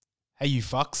Hey, you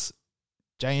fucks.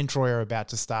 Jay and Troy are about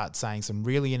to start saying some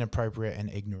really inappropriate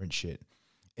and ignorant shit.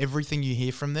 Everything you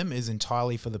hear from them is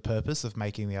entirely for the purpose of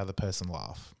making the other person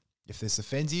laugh. If this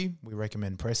offends you, we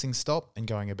recommend pressing stop and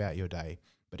going about your day.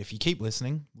 But if you keep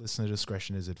listening, listener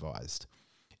discretion is advised.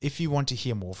 If you want to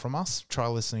hear more from us, try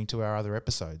listening to our other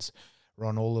episodes. We're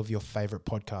on all of your favorite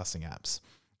podcasting apps.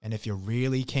 And if you're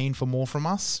really keen for more from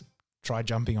us, try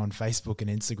jumping on Facebook and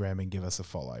Instagram and give us a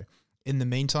follow. In the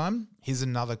meantime, here's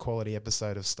another quality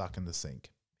episode of Stuck in the Sink.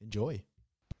 Enjoy.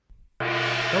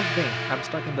 Help me, I'm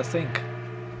stuck in the sink.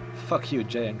 Fuck you,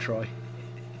 Jay and Troy.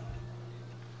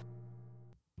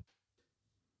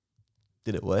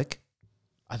 Did it work?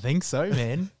 I think so,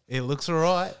 man. It looks all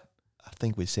right. I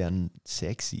think we sound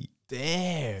sexy.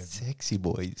 Damn. Sexy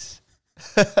boys.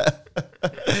 Happy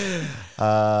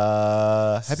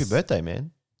birthday, man.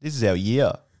 This is our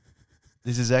year.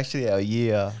 This is actually our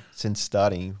year since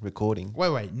starting recording.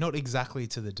 Wait, not exactly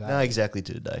to the day. No, exactly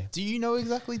to the day. Do you know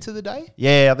exactly to the day?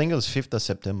 Yeah, I think it was 5th of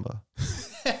September.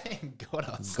 Got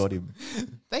us. Got him.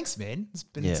 Thanks, man. It's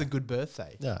Yeah. a good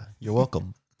birthday. Yeah, you're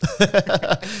welcome.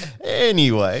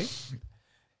 Anyway.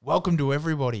 Welcome to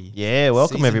everybody. Yeah,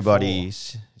 welcome Season everybody.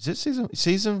 4. Is it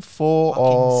season 4 Fucking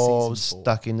of season 4.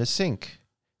 Stuck in the Sink?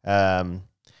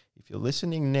 If you're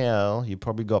listening now, you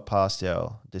probably got past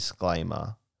our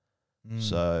disclaimer.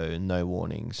 So no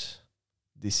warnings.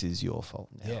 This is your fault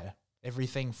now. Yeah.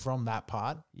 Everything from that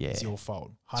part is Yeah. your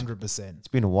fault. 100%. It's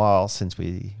been a while since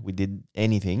we did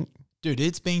anything. Dude,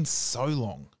 it's been so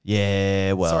long.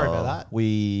 Yeah, well, Sorry about that.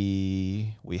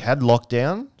 We had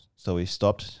lockdown, so we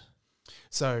stopped.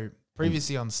 So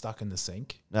previously on Stuck in the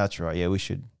Sink, That's right. Yeah, we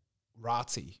should.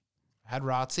 Ratzi. Had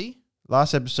Ratzi.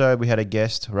 Last episode we had a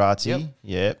guest, Ratzi.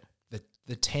 Yep.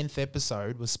 The 10th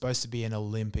episode was supposed to be an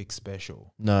Olympic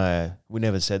special. No, we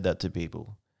never said that to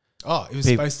people. Oh, it was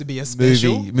supposed to be a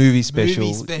special? Movie special.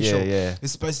 Movie special. Yeah.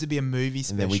 It's supposed to be a movie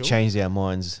special. And then we changed our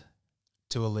minds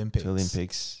to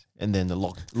Olympics. And then the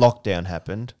lockdown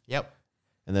happened. Yep.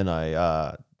 And then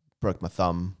I broke my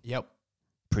thumb Yep.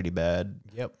 pretty bad.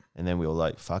 Yep. And then we were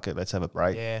like, fuck it, let's have a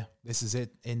break. Yeah. This is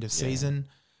it. End of season.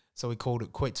 So we called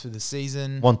it quits for the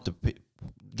season.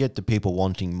 Get the people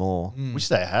wanting more, Mm. which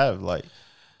they have. Like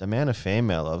the amount of fan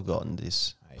mail I've gotten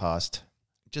this past.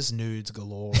 Just nudes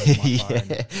galore on my phone.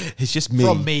 It's just me.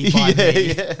 From me, by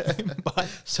me. But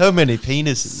So many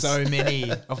penises. so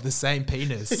many of the same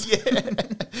penis.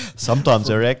 Sometimes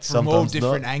erect, From all sometimes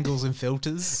different not. angles and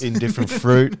filters. In different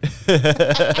fruit.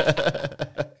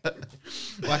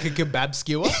 Like a kebab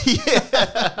skewer.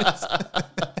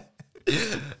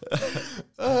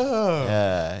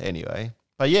 Anyway.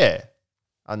 But yeah.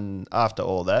 And after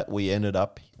all that, we ended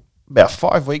up about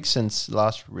 5 weeks since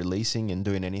last releasing and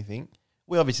doing anything.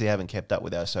 We obviously haven't kept up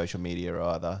with our social media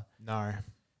either. No.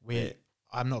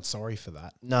 I'm not sorry for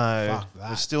that. No, Fuck that.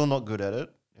 we're still not good at it,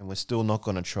 and we're still not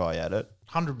going to try at it.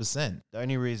 100%. The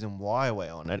only reason why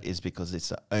we're on it is because it's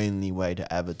the only way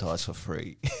to advertise for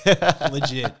free.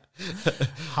 Legit.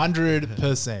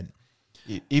 100%.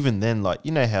 Even then, like,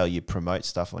 you know how you promote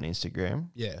stuff on Instagram?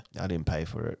 Yeah. I didn't pay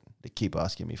for it. They keep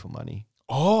asking me for money.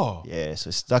 Oh. Yeah, so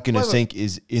Stuck in the Wait. Sink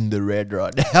is in the red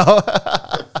right now.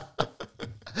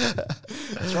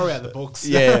 Throw out the books.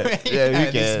 yeah, we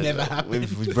This can. never happened.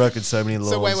 We've broken so many laws.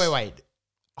 So wait.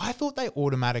 I thought they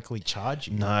automatically charge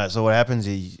you. No, so what happens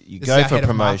is you This go is our for head of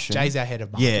promotion. Jay's our head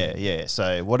of marketing. Yeah.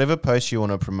 So whatever post you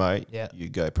want to promote, Yeah. you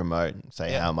go promote and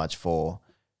say Yeah. how much for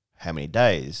how many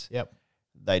days. Yep.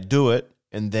 They do it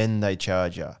and then they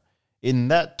charge you. In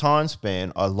that time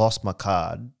span, I lost my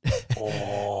card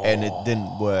and it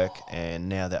didn't work. And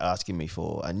now they're asking me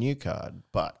for a new card.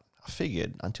 But I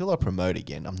figured until I promote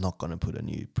again, I'm not going to put a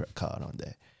new card on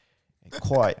there. And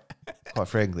quite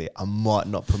frankly, I might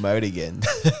not promote again.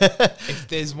 If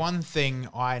there's one thing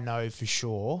I know for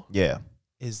sure Yeah.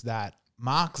 is that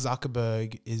Mark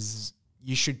Zuckerberg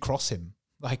you should cross him.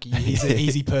 Like he's an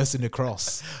easy person to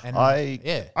cross. And I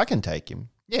yeah. can take him.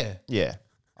 Yeah. Yeah.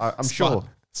 I'm sure.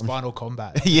 Spinal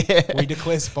combat. Yeah. We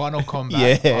declare spinal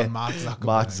combat Yeah. on Mark Zuckerberg.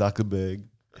 Mark Zuckerberg.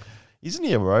 Isn't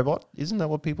he a robot? Isn't that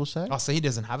what people say? Oh, so he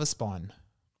doesn't have a spine.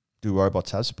 Do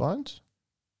robots have spines?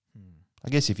 I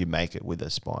guess if you make it with a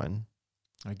spine,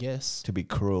 I guess. to be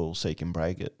cruel so you can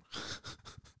break it.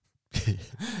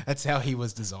 That's how he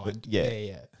was designed.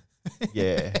 Yeah. Yeah.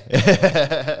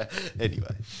 Yeah.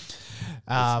 Anyway,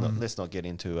 Um, let's not get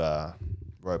into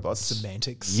robots.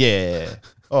 semantics. Yeah.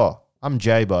 Oh, I'm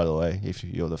Jay, by the way, if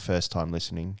you're the first time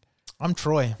listening. I'm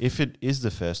Troy. If it is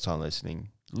the first time listening,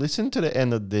 listen to the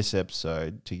end of this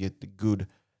episode to get the good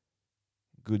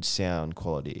sound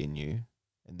quality in you,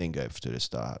 and then go to the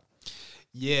start.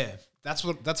 Yeah, that's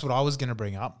what I was going to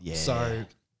bring up. Yeah. So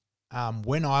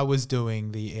when I was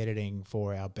doing the editing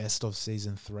for our best of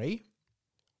season 3,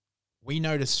 we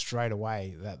noticed straight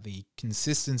away that the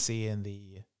consistency in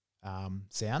the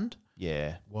sound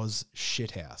Yeah. was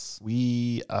shithouse.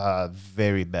 We are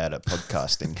very bad at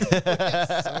podcasting.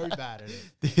 So bad at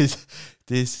it.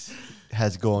 This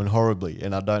has gone horribly,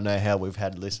 and I don't know how we've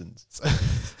had listens.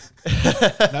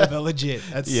 No, but legit.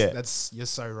 Yeah. That's you're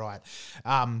so right.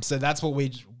 So that's what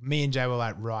me and Jay were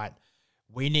like, right,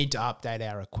 we need to update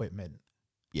our equipment.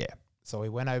 Yeah. So we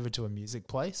went over to a music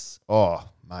place. Oh,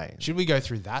 mate. Should we go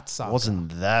through that saga?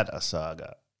 Wasn't that a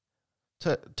saga?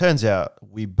 Turns out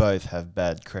we both have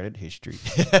bad credit history.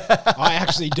 I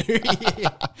actually do.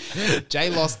 Jay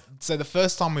lost. So the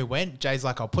first time we went, Jay's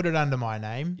like, I'll put it under my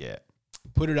name. Yeah.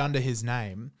 Put it under his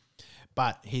name.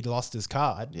 But he'd lost his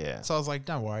card. Yeah. So I was like,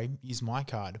 don't worry, use my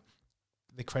card.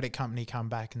 The credit company come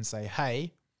back and say,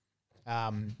 hey,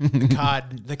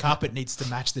 the carpet needs to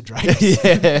match the drapes.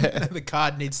 Yeah. The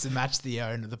card needs to match the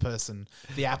owner, the person,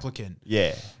 the applicant.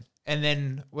 Yeah. And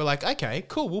then we're like, okay,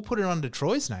 cool, we'll put it under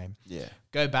Troy's name. Yeah.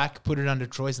 Go back, put it under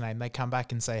Troy's name. They come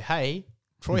back and say, hey,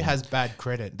 Troy has bad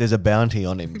credit. There's a bounty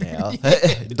on him now.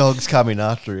 Dog's coming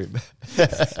after him.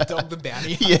 Dog the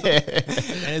bounty. Yeah.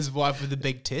 And his wife with the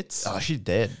big tits. Oh, she's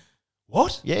dead.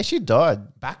 What? Yeah, she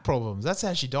died. Back problems. That's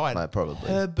how she died. Mate, probably.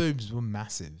 Her boobs were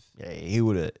massive, Yeah, he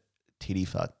would have titty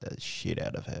fucked the shit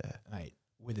out of her. mate,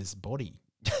 with his body.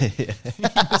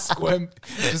 Just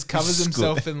covers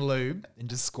himself in lube and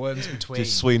just squirms between.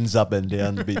 Just swims up and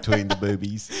down between the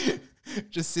boobies.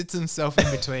 Just sits himself in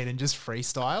between and just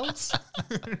freestyles.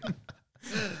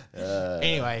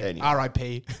 Anyway,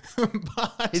 R.I.P.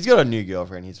 But He's got a new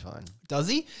girlfriend. He's fine. does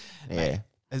he? Yeah. Mate,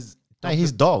 as No,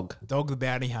 he's dog. Dog the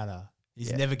bounty hunter. He's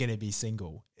Yeah. never going to be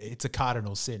single. It's a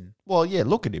cardinal sin. Well, yeah,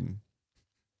 look at him.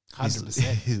 100%.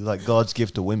 He's like God's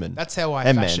gift to women. That's how I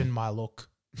And men. fashion my look.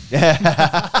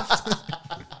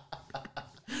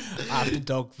 After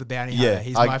Dog the Bounty Yeah, Hunter.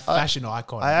 He's I- my fashion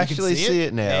icon. I You can actually see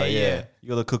it now. Yeah, Yeah.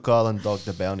 You're the Cook Island Dog,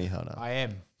 the bounty hunter. I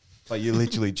am. But you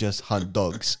literally just hunt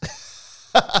dogs.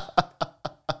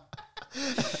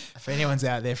 If anyone's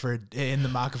out there in the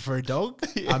market for a dog,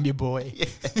 I'm your boy.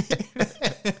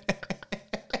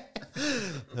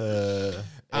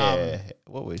 Yeah.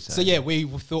 What were we saying? So yeah, we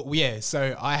thought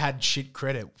so I had shit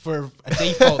credit for a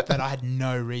default that I had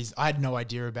no reason, I had no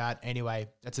idea about. Anyway,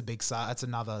 that's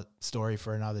another story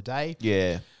for another day.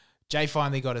 Yeah. Jay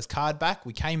finally got his card back.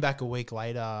 We came back a week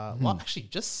later. Well, actually,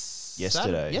 just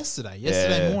Yesterday.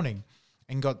 yesterday morning,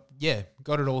 and got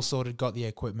it all sorted. Got the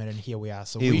equipment, and here we are.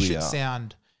 So Here we we should are.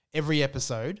 sound every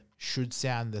episode should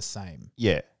sound the same.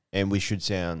 Yeah. And we should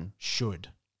sound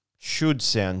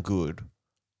good.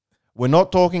 We're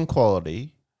not talking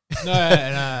quality.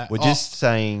 No. We're just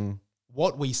saying.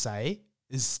 What we say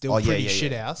is still pretty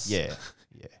shit house. Yeah.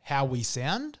 Yeah. How we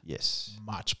sound, Yes.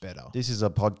 much better. This is a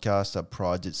podcast that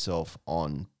prides itself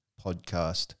on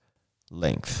podcast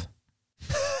length.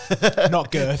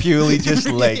 Not girth. Purely just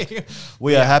length.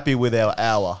 We are happy with our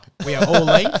hour. We are all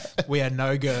length. We are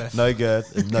no girth. No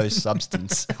girth and no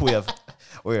substance. We're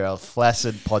a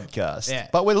flaccid podcast. Yeah.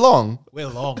 But we're long. We're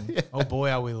long. Oh boy,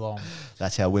 are we long.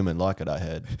 That's how women like it, I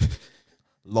heard.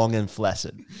 Long and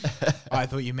flaccid. I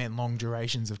thought you meant long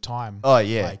durations of time. Oh,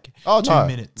 yeah. Like 2 no.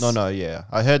 minutes. No, yeah.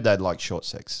 I heard they'd like short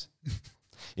sex.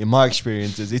 In my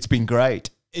experiences, it's been great.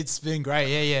 It's been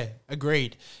great. Yeah.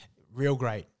 Agreed. Real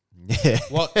great. Yeah.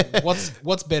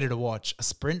 What's better to watch? A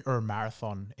sprint or a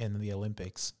marathon in the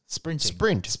Olympics? Sprinting.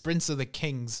 Sprint. Sprints are the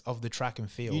kings of the track and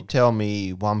field. You tell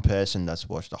me one person that's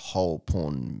watched a whole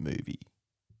porn movie.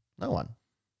 No one.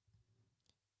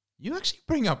 You actually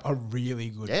bring up a really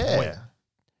good Yeah. point.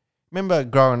 Remember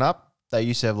growing up, they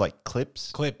used to have like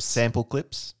clips, Clips. sample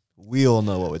clips. We all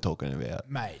know what we're talking about.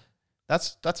 Mate.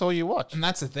 That's all you watch. And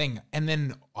that's the thing. And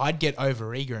then I'd get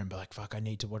over eager and be like, fuck, I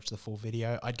need to watch the full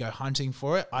video. I'd go hunting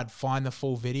for it. I'd find the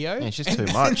full video. Yeah, it's just and too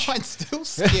then much. I'd still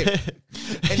skip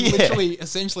and Yeah. literally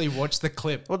essentially watch the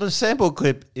clip. Well, the sample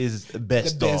clip is the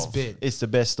best The best of. bit. It's the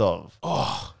best of.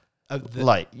 Oh,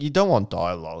 Like, you don't want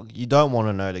dialogue. You don't want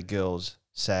to know the girl's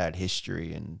sad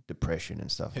history and depression and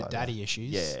stuff her like daddy that.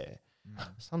 issues. Yeah.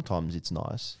 Sometimes it's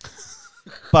nice.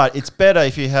 But it's better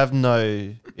if you have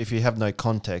no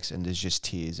context and there's just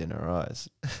tears in her eyes.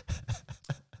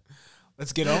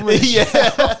 Let's get on with it. Yeah.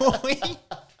 shall we?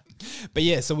 But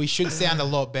yeah, so we should sound a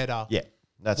lot better. Yeah.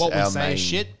 That's What we our say main, is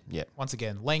shit. Yeah. Once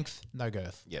again, length, no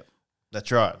girth. Yep.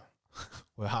 That's right.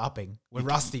 We're harping. We're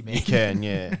rusty, man. You can,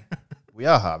 yeah. We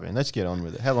are harping. Let's get on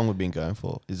with it. How long have we been going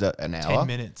for? Is that an hour? 10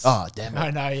 minutes. Oh, damn it. I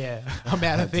know, yeah. I'm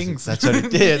out of things.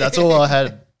 That's all I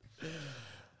had.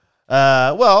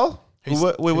 Well,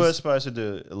 We were supposed to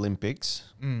do Olympics.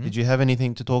 Mm. Did you have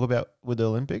anything to talk about with the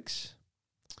Olympics?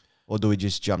 Or do we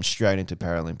just jump straight into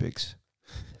Paralympics?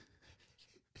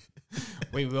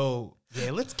 We will.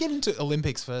 Yeah, let's get into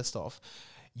Olympics first off.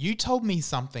 You told me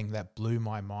something that blew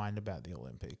my mind about the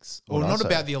Olympics. Or What'd I not say?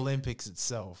 about the Olympics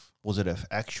itself. Was it an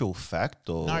actual fact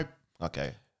or? No.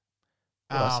 Okay.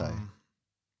 What'd I say?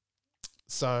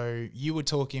 So you were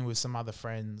talking with some other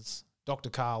friends, Dr.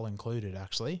 Carl included,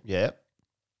 actually, Yeah.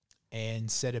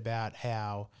 and said about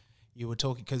how you were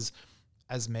talking because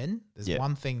as men, there's Yeah.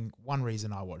 one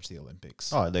reason I watch the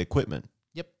Olympics. Oh, the equipment.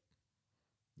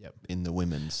 Yep. In the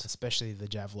women's. Especially the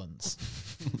javelins.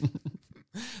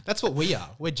 That's what we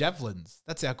are. We're javelins.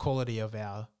 That's our quality of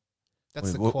our.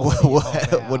 That's the quality.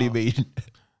 of our, What do you mean?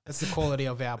 That's the quality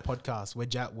of our podcast.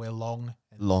 We're long,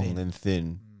 and Long thin. and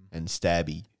thin and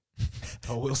stabby.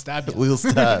 Oh, we'll stab you, We'll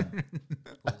stab.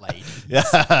 lady.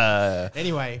 yeah,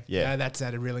 Anyway, Yeah. that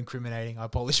sounded real incriminating. I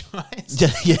apologize.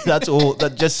 yeah, that's all.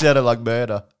 That just sounded like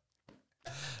murder.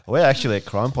 We're actually a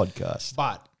crime podcast.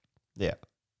 But Yeah.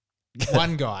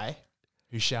 one guy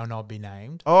who shall not be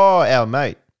named. Oh, our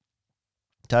mate.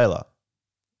 Taylor.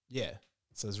 Yeah.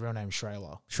 So his real name's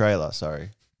Shrailer. Trailer, sorry.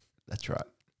 That's right.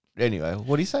 Anyway,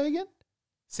 what do you say again?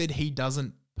 Said he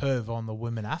doesn't perv on the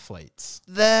women athletes.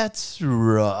 That's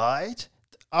right.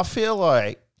 I feel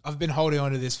like I've been holding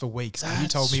on to this for weeks. You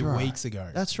told That's me right. weeks ago.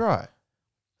 that's right.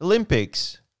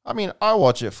 Olympics. I mean, I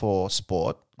watch it for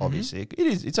sport, obviously.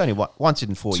 It's only once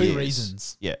in 4 years. Two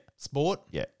reasons. Yeah. Sport.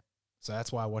 Yeah. So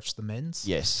that's why I watch the men's.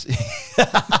 Yes.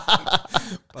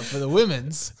 But for the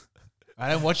women's, I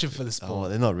don't watch it for the Oh, sport.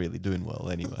 they're not really doing well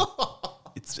anyway.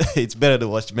 It's better to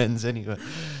watch men's anyway.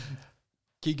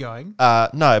 Keep going.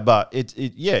 No, but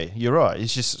yeah, you're right.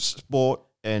 It's just sport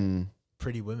and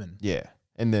Pretty women. yeah,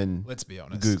 and then Let's be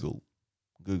honest. Google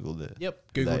the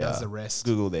Yep. Google They does are. the rest.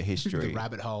 Google their history. The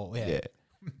rabbit hole. Yeah.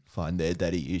 Yeah, find their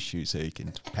daddy issue so you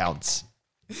can pounce.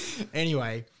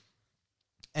 Anyway,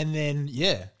 and then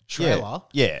Shrailer.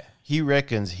 Yeah, he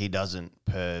reckons he doesn't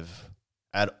perv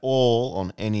at all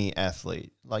on any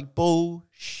athlete. Like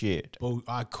bullshit.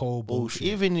 I call bullshit.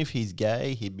 Even if he's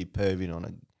gay, he'd be perving on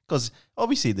it because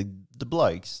obviously the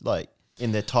blokes like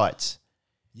in their tights.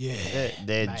 Yeah.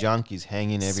 Their mate. junk is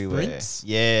hanging everywhere. Sprints?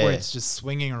 Yeah. Where it's just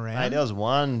swinging around. Mate, there was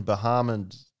one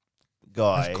Bahaman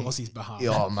guy. Of course he's behind.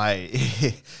 Oh, mate.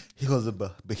 He was a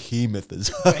behemoth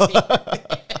as well.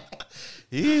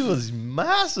 He was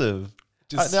massive.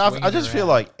 I just feel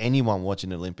like anyone watching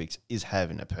the Olympics is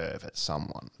having a perv at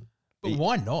someone. But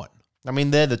why not? I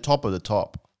mean, they're the top of the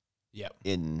top Yep.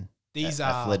 in These are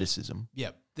athleticism.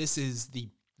 Yep.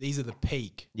 These are the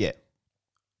peak Yeah.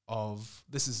 of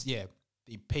the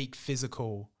peak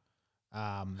physical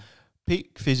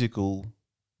Peak physical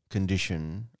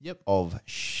condition Yep. of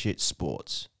shit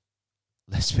sports.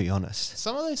 Let's be honest.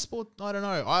 Some of those sports, I don't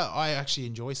know. I actually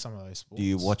enjoy some of those sports. Do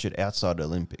you watch it outside the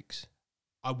Olympics?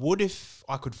 I would if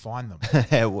I could find them.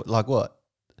 Like what?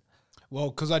 Well,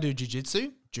 because I do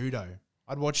judo.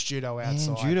 I'd watch judo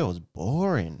outside. Man, judo was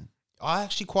boring. I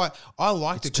actually I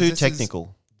liked It's it. 'cause too this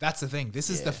technical. That's the thing. This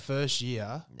is Yeah. the first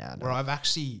year No. where I've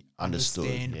actually Understood,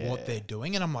 understand what yeah. they're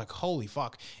doing, and I'm like, holy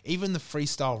fuck! Even the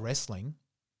freestyle wrestling,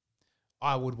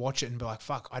 I would watch it and be like,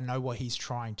 fuck! I know what he's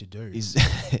trying to do.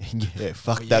 Yeah,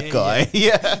 fuck Well, that yeah, guy.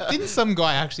 Yeah. Didn't some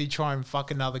guy actually try and fuck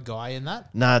another guy in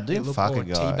that? Nah, They didn't look- fuck or a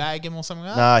guy. teabag him or something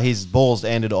like that. Nah, his balls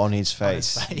ended on his On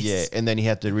his face. face. Yeah, and then he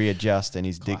had to readjust, and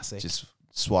his Classic. dick just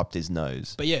swiped his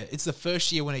nose. But yeah, it's the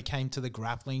first year when it came to the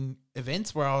grappling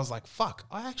events where I was like, fuck!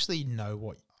 I actually know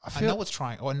what I know what's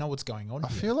trying. I know what's going on. I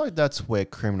here. feel like that's where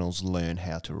criminals learn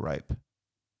how to rape.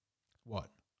 What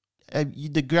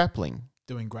The grappling.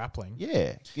 doing grappling.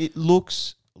 Yeah, it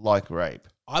looks like rape.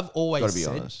 I've always Gotta be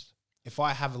said honest. if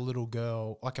I have a little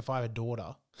girl, like if I have a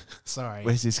daughter, sorry,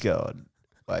 Where's this going?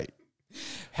 Wait,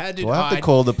 how did do I have to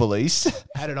call the police?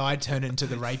 how did I turn into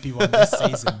the rapey one this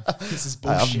season? This is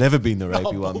bullshit. I've never been the rapey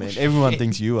Oh, one, man. bullshit. Everyone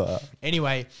thinks you are.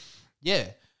 Anyway, yeah.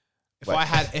 If Wait.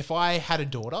 I had a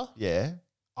daughter, Yeah.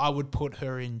 I would put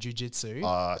her in jujitsu,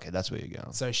 Oh, okay, that's where you're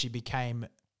going. so she became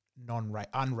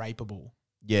unrapeable.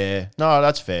 Yeah. No,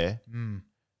 that's fair. Mm.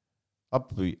 I'll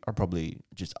probably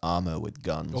just arm her with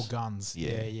guns. Or guns.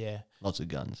 Yeah. Yeah. Lots of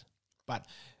guns. But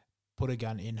put a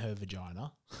gun in her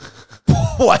vagina.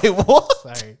 Wait, what?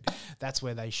 So that's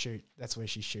where they shoot. That's where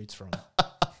she shoots from.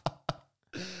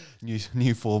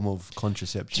 New form of Do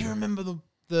contraception. you remember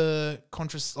the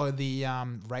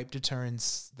rape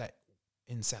deterrents that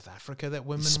in South Africa that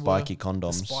women Spiky were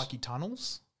condoms. the spiky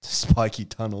tunnels? Spiky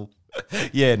tunnel.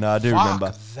 Yeah, no, I do Fuck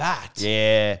remember. that.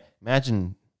 Yeah.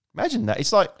 Imagine that.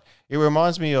 It's like, it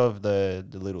reminds me of the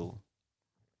little,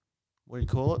 what do you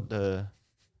call it?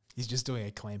 He's just doing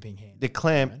a clamping hand. The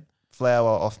clamp flower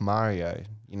off Mario.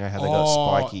 You know how they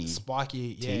got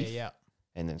spiky Yeah, teeth? yeah.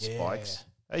 And then Yeah. spikes.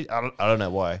 I don't know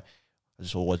why. I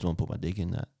just always want to put my dick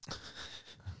in that.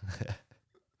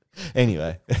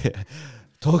 Anyway,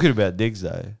 talking about dicks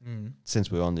though,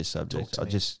 since we're on this subject, Talk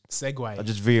to me. Segue. I'll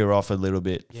just veer off a little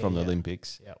bit Yeah, from the yeah.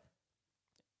 Olympics. Yep.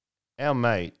 Our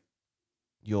mate,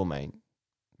 your mate,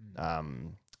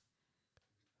 Mm.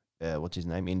 what's his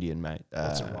name? Indian mate.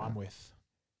 What's it rhyme with?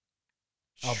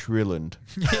 Oh. Shrilland.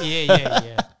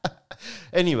 yeah.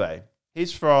 Anyway,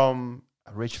 he's from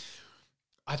a rich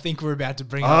I think we're about to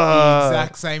bring up the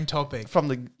exact same topic. from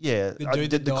the dude that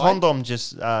the died? condom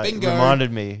just Bingo.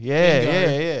 reminded me. Yeah,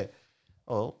 Bingo. yeah.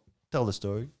 Well, tell the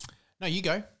story. No, you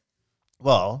go.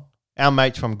 Well, our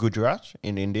mate's from Gujarat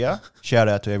in India. Shout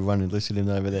out to everyone who's listening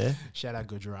over there. Shout out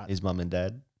Gujarat. His mum and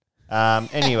dad.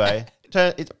 Anyway,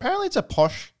 apparently it's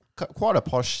quite a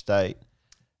posh state.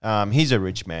 He's a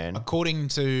rich man. According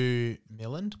to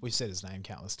Milland, we've said his name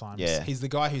countless times. Yeah. He's the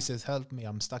guy who says, "Help me,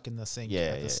 I'm stuck in the sink"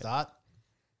 at the start.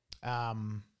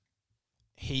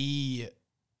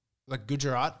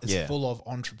 Gujarat is full of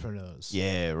entrepreneurs.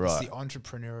 Yeah, right. It's the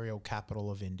entrepreneurial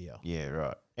capital of India. Yeah,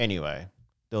 right. Anyway,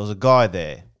 there was a guy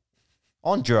there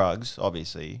on drugs,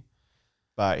 obviously,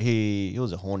 but he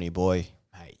was a horny boy.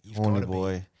 Hey, you've Horny got to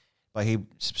boy. But he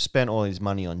spent all his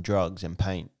money on drugs and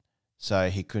paint, so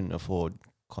he couldn't afford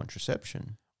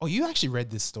contraception. Oh, you actually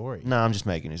read this story. No, I'm just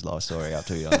making his life story up,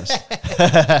 to be honest.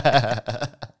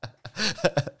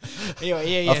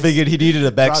 Anyway, yeah. I figured he needed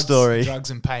a backstory.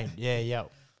 Drugs and paint. Yeah.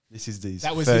 This is his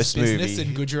That was first his business movie.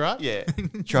 in Gujarat. Yeah,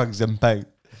 drugs and paint.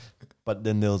 But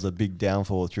then there was a big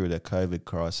downfall through the COVID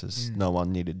crisis. No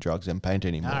one needed drugs and paint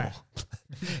anymore. No.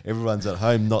 Everyone's at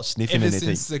home not sniffing Ever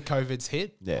anything. since the COVID's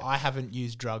hit, Yeah. I haven't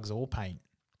used drugs or paint.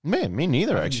 Man, me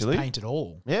neither, I haven't used actually. paint at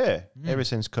all. Yeah, ever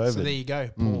since COVID. So there you go.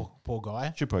 Poor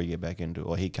guy. Should probably get back into it.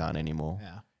 Well, he can't anymore.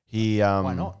 Yeah. He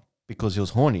Why not? Because he was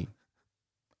horny.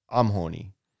 I'm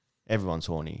horny. Everyone's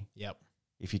horny. Yep.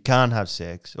 If you can't have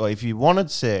sex, or if you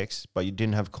wanted sex but you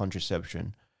didn't have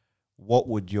contraception, what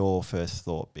would your first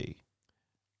thought be?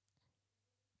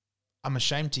 I'm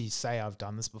ashamed to say I've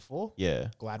done this before. Yeah.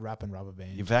 Glad wrap and rubber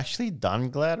band. You've actually done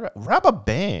glad rubber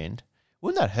band?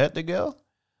 Wouldn't that hurt the girl?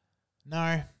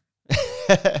 No.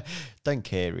 Don't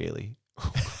care really.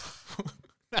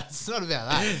 It's not about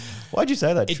that. Why'd you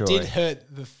say that, It Troy? did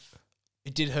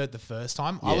hurt the first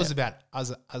time. I Yeah. was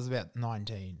about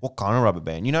 19. What kind of rubber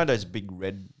band? You know those big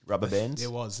red rubber bands?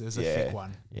 There was a Yeah. thick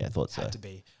one. Yeah, I thought so. Had to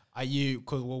be.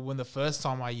 When the first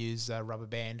time I used a rubber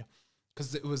band,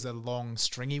 because it was a long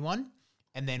stringy one,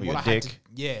 and then With what your I had dick?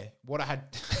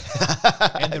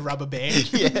 and the rubber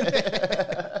band.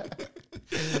 Yeah.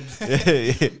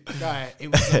 No,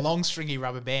 it was a long stringy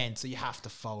rubber band, so you have to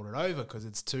fold it over because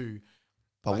it's too.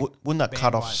 But Like, wouldn't that band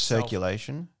cut by off itself.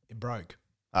 circulation? It broke.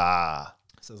 Ah,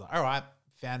 So I was like, all right,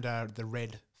 found the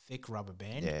red thick rubber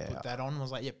band, Yeah. put that on.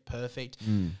 Was like, yep, perfect.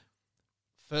 mm.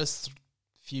 First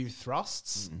few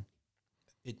thrusts, Mm.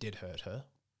 it did hurt her.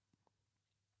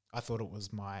 I thought it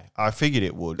was my I figured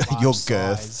it would. large Your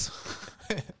girth. size.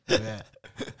 Yeah.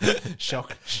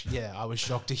 Shocked. Yeah, I was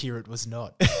shocked to hear it was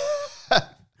not.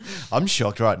 I'm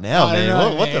shocked right now, I man.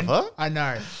 don't know, What the man. fuck? I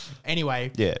know.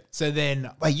 Anyway, Yeah. so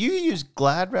then Wait, you use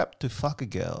Glad Wrap to fuck a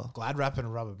girl? glad wrap and a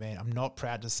rubber band. I'm not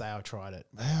proud to say I tried it.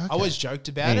 Okay. I always joked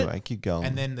about Anyway, it. keep going.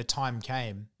 And then the time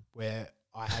came where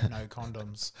I had no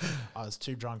condoms. I was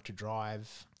too drunk to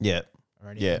drive yeah. or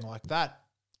anything like that.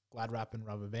 Glad wrap and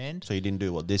rubber band. So you didn't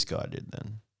do what this guy did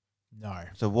then. No.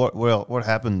 So what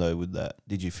happened though with that?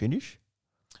 Did you finish?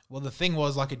 Well, the thing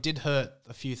was, like, it did hurt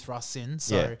a few thrusts in.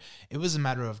 So Yeah. it was a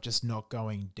matter of just not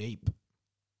going deep.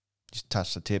 Just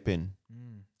touch the tip in.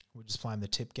 We're just playing the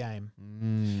tip game.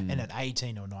 Mm. And at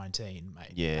 18 or 19, mate, that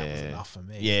was Yeah. enough for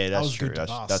me. Yeah, I that's was true. good to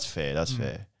That's bust. fair. That's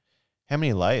fair. How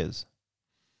many layers?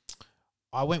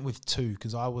 I went with 2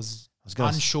 because I was gonna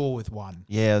unsure with one.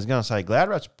 Yeah, I was gonna say Glad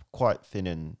Wrap's quite thin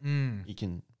and Mm. you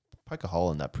can poke a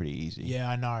hole in that pretty easy. Yeah,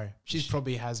 I know. She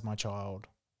probably has my child.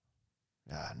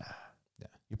 Ah, nah. Yeah.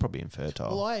 You're probably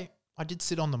infertile. Well, I did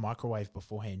sit on the microwave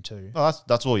beforehand too. Oh,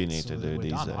 that's all you need So to do we're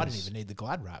these done. days. I didn't even need the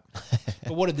glad wrap.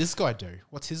 But what did this guy do?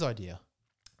 What's his idea?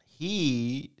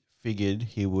 He figured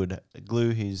he would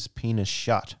glue his penis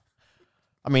shut.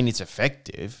 I mean, it's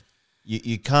effective.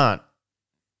 You can't.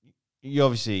 You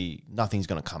obviously nothing's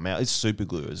going to come out. It's super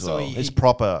glue as So well. he- It's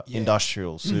proper yeah.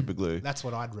 industrial super glue. That's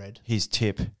what I'd read. His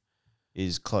tip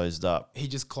is closed up. He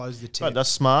just closed the tip. But that's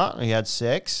smart. He had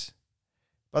sex.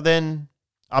 But then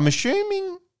I'm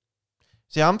assuming.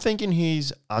 See, I'm thinking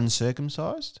he's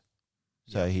uncircumcised.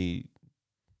 So he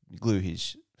glue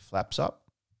his flaps up.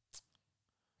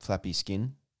 Flappy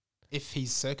skin. If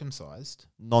he's circumcised.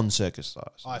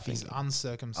 Non-circumcised. Oh, if he's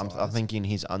uncircumcised. I'm thinking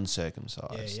he's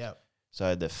uncircumcised. Yeah, yeah.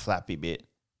 So the flappy bit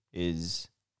is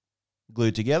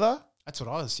glued together. That's what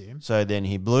I assume. So then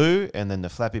he blew, and then the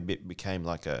flappy bit became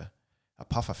like a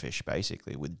puffer fish,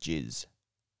 basically, with jizz.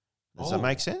 Does that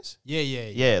make sense? Yeah.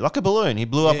 Yeah, like a balloon. He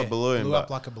blew up a balloon. Blew up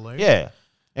like a balloon. Yeah.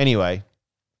 Anyway,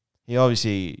 he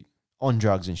obviously, on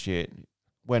drugs and shit,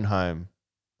 went home,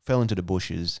 fell into the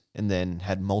bushes, and then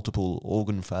had multiple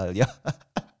organ failure.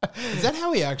 Is that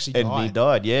how he actually died? And he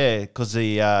died, yeah, because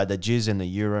the jizz and the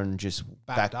urine just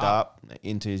backed Backed up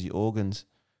into his organs.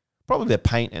 Probably the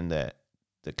paint and the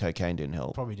cocaine didn't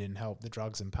help. Probably didn't help. The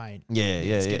drugs and paint. Yeah.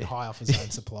 He's getting high off his own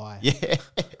supply. Yeah.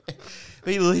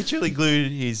 He literally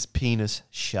glued his penis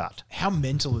shut. How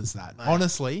mental is that? Mate.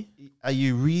 Honestly, Are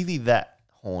you really that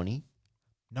horny?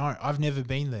 no, I've never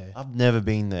been there. I've never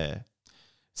been there.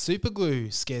 Super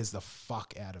glue scares the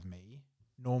fuck out of me,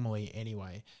 normally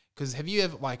anyway. Because have you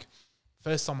ever, like,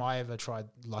 first time I ever tried,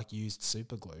 like, used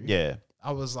super glue, Yeah.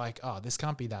 I was like, oh, this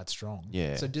can't be that strong.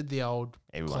 Yeah. So did the old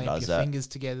Everyone clamp does your that. fingers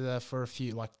together for a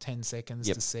few, like 10 seconds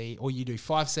Yep. to see, or you do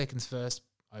 5 seconds first,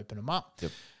 open them up,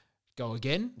 Yep. go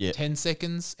again, Yep. 10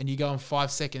 seconds, and you go in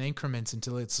 5-second increments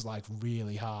until it's like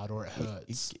really hard or it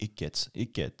hurts. It gets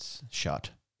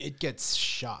shut. It gets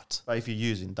shut. But if you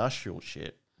use industrial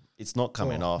shit, it's not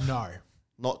coming Or- off. No,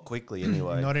 Not quickly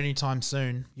anyway. not anytime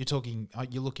soon. You're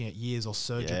looking at years or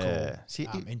surgical Yeah. See,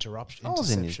 interruption. if I was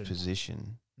in his interception.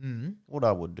 position, Mm. what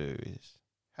I would do is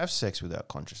have sex without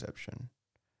contraception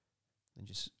and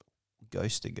just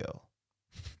ghost a girl.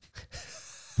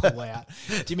 Pull out.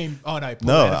 Do you mean? Oh no, pull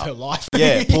No, out of her life.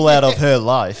 Yeah, pull out of her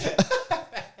life.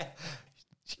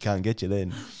 She can't get you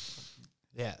then.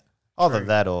 Yeah. Either True.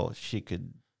 that or she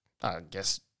could, I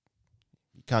guess,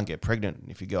 you can't get pregnant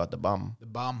if you go at the bum The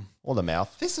bum. or the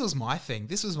mouth. This was my thing.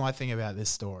 This was my thing about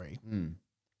this story. Mm.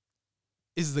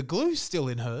 Is the glue still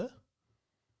in her?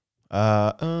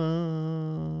 I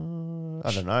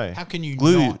don't know. How can you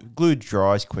Glue not? glue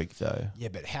dries quick though. Yeah,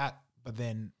 but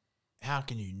then how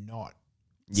can you not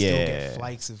Yeah. still get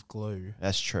flakes of glue?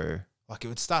 That's true. Like it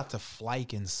would start to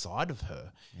flake inside of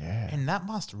her. Yeah. And that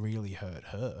must really hurt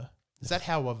her. Is that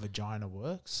how a vagina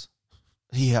works?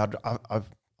 Yeah,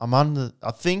 I'm under.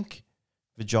 I think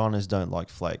vaginas don't like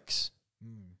flakes.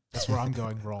 That's where I'm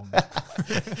going wrong.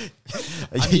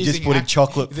 You're just putting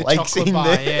chocolate the flakes chocolate in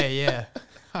bar. there. Yeah.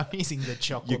 I'm using the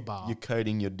chocolate bar. You're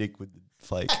coating your dick with the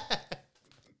flake.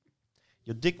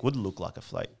 Your dick would look like a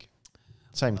flake.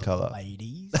 Same color.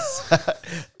 Ladies.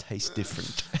 Tastes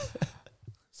different.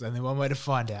 There's only one way to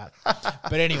find out.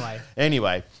 But anyway,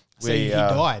 Anyway, so he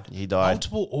died. He died.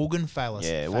 Multiple organ failure.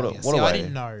 Yeah, what a See, I way.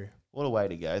 didn't know. What a way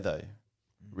to go, though.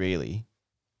 Really.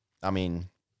 I mean,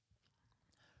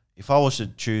 if I was to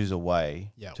choose a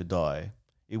way Yep. to die,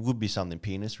 it would be something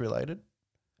penis related,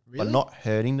 Really? but not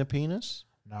hurting the penis,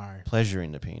 No.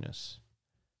 pleasuring the penis.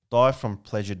 Die from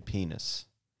pleasured penis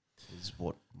is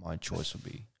what my choice would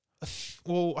be.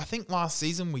 Well, I think last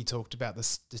season we talked about the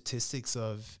statistics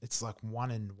of it's like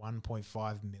 1 in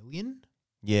 1.5 million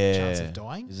Yeah. chance of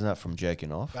dying. Isn't that from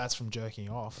jerking off? That's from jerking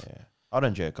off. Yeah. I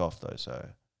don't jerk off, though, so.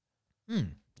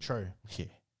 True. Yeah.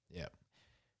 Yeah.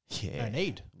 Yeah. No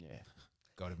need. Yeah.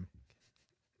 Got him.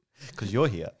 Because you're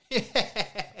here.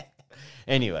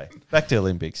 Anyway, back to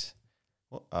Olympics.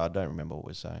 Well, I don't remember what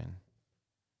we're saying.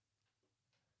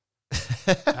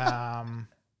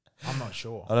 I'm not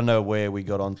sure. I don't know where we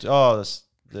got on to. Oh,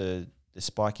 the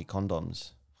spiky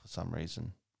condoms for some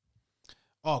reason.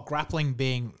 Oh, grappling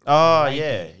being Oh,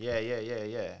 rapey.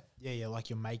 yeah. Yeah, like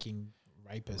you're making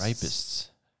rapists.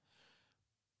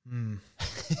 Rapists.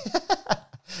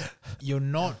 You're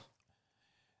not.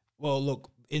 Well, look,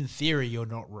 in theory, you're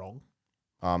not wrong.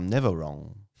 I'm never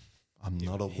wrong. I'm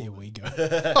not a Here woman. we go.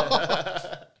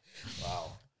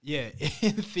 Wow. Yeah,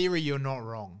 in theory, you're not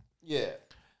wrong. Yeah.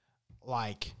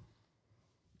 Like,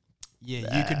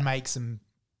 yeah, you could make some.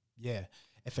 Yeah,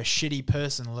 if a shitty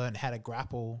person learned how to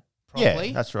grapple properly,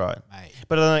 Yeah, that's right. mate.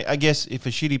 But I guess if a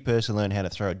shitty person learned how to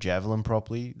throw a javelin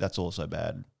properly, that's also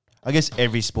bad. I guess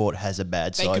every sport has a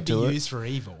bad They side could be to it. used for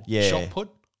evil. Yeah. Shot put.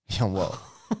 Yeah, well,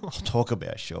 I'll talk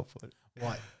about shot put.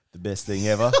 What? The best thing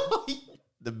ever.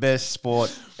 The best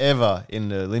sport ever in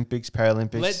the Olympics,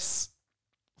 Paralympics.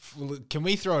 Can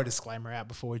we throw a disclaimer out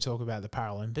before we talk about the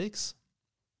Paralympics?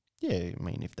 Yeah, I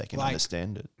mean, if they can Like-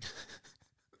 understand it.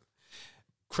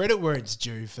 Credit where it's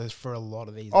due for a lot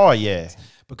of these. Oh, yeah.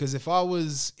 Because if I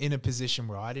was in a position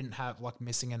where I didn't have like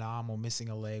missing an arm or missing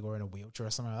a leg or in a wheelchair or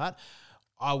something like that,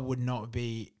 I would not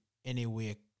be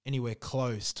anywhere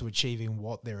close to achieving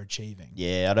what they're achieving.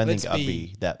 Yeah, I don't Let's think I'd be-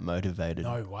 be that motivated.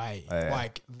 No way. Yeah.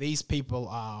 Like these people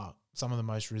are some of the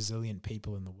most resilient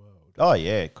people in the world. Oh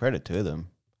yeah, credit to them.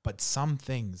 But some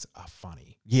things are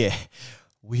funny. Yeah,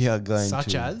 we are going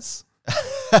Such to. as?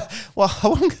 Well,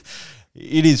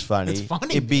 it is funny. It's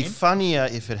funny, It'd be man. funnier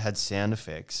if it had sound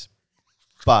effects,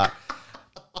 but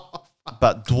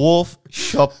dwarf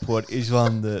shot put is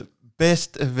one of the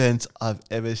best events I've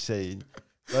ever seen.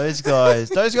 Those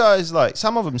guys, like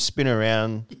some of them spin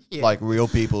around Yeah. like real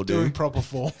people do. Doing proper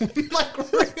form. Like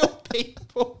real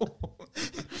people.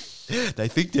 They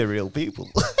think they're real people.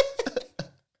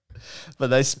 But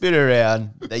they spin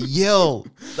around, they yell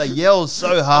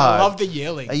so hard. I love the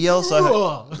yelling. They yell so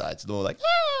hard. Ugh. No, it's more like,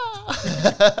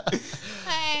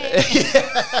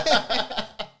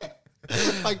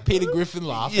 Like Peter Griffin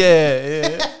laughing.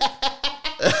 yeah.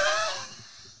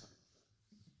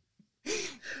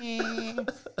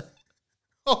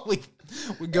 Holy,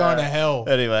 we're going to hell.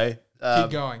 Anyway, Keep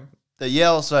going. they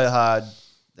yell so hard,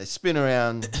 they spin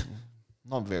around,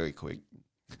 not very quick.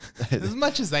 As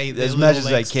much as they As much as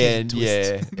they legs can, twist.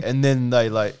 yeah. And then they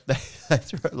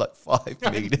throw like 5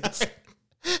 meters.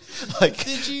 Like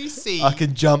Did you see? I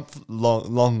can jump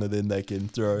longer than they can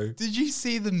throw. Did you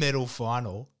see the medal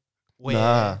final? Where,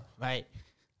 Nah. mate,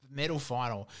 the medal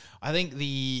final. I think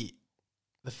the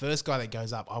first guy that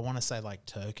goes up, I want to say like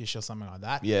Turkish or something like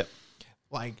that. Yeah.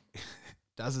 Like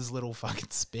does his little fucking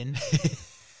spin,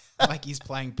 like he's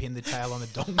playing pin the tail on a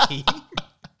donkey.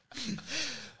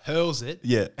 Hurls it,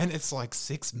 Yeah. and it's like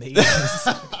 6 meters.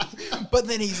 But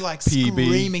then he's like PB.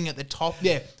 screaming at the top.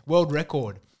 Yeah, world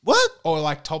record. What? Or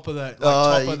like top of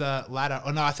the ladder.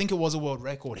 Oh no, I think it was a world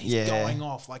record. He's Yeah. going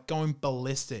off, like going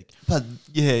ballistic. But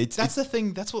yeah, it's That's the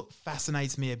thing. That's what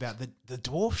fascinates me about the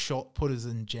dwarf shot putters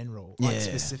in general, like Yeah.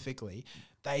 specifically.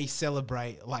 They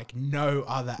celebrate like no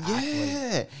other athlete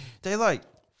yeah. They like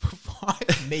for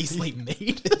 5 measly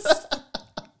meters.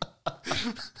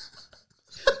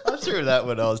 I threw that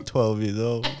when I was 12 years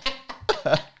old.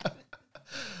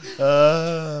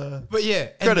 But yeah,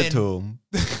 and Credit then- to him.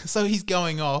 So he's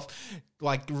going off,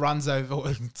 like runs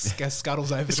over,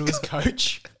 scuttles over to his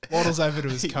coach, waddles over to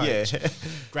his coach, Yeah.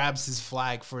 grabs his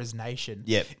flag for his nation.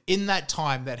 Yep. In that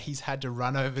time that he's had to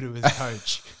run over to his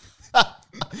coach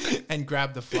and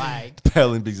grab the flag,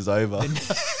 Paralympics is over.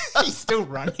 he's still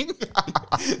running.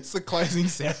 It's the closing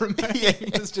ceremony.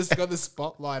 It's just got the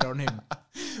spotlight on him.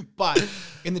 But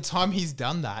in the time he's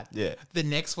done that, Yeah. the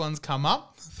next one's come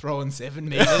up, throwing 7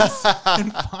 meters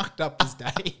and fucked up his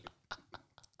day.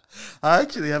 I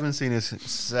actually haven't seen a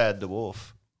sad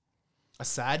dwarf. A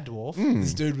sad dwarf.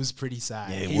 This dude was pretty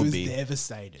sad. Yeah, it he would was be.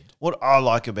 devastated. What I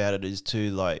like about it is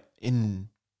too, like in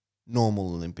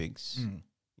normal Olympics,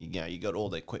 you got all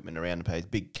the equipment around the place,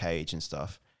 big cage and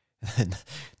stuff. And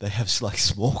they have like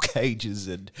small cages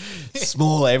and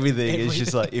small everything. It's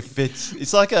just like it fits.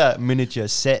 It's like a miniature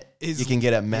set you can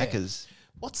get at Macca's.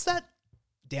 What's that?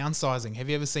 Downsizing. Have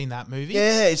you ever seen that movie?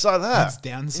 Yeah, it's like that. It's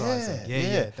downsizing. Yeah,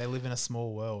 Yeah, yeah. They live in a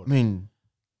small world. I mean,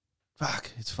 fuck,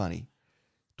 it's funny.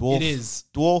 Dwarf, It is.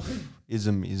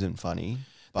 Dwarfism isn't funny,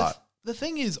 but The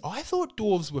thing is, I thought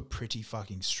dwarves were pretty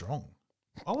fucking strong.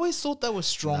 I always thought they were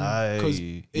strong No, because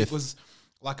you- it was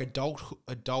like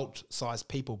adult sized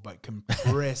people, but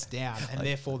compressed down, and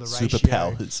therefore the ratio.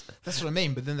 superpowers. That's what I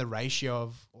mean. But then the ratio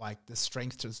of like the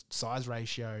strength to size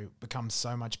ratio becomes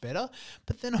so much better.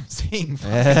 But then I'm seeing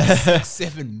fucking 6,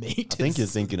 7 meters. I think you're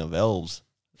thinking of elves.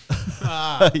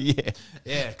 Ah, Yeah,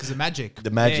 yeah, because of magic.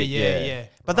 the magic. Yeah.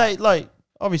 But they like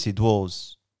obviously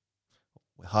dwarves.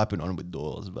 We're hyping on with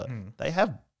dwarves, but they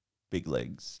have big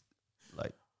legs.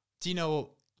 Like Do you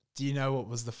know what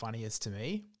was the funniest to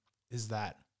me? Is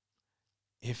that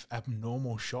if a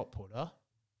normal shot putter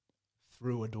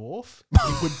threw a dwarf,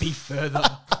 it would be further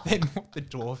than what the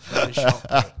dwarf threw a shot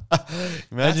put.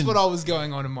 That's imagine what I was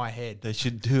going on in my head. they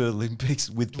should do Olympics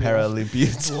with Dwarf-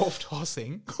 Paralympians. Dwarf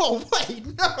tossing. Oh wait,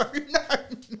 no.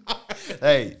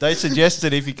 Hey, don't suggest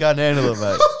it if you can't handle it,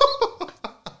 mate.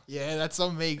 Yeah, that's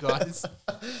on me, guys.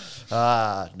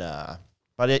 Nah.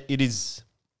 But it is,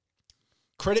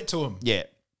 Credit to them. yeah.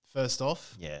 First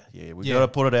off, We Yeah. gotta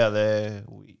put it out there.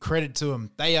 credit to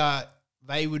them. They are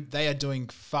doing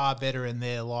far better in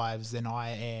their lives than I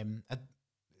am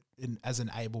as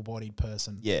an able-bodied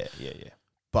person. Yeah.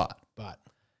 But But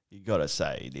you gotta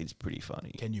say it is pretty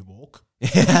funny. can you walk?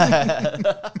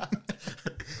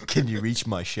 Can you reach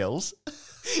my shells?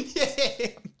 Yeah.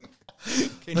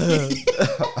 Can you?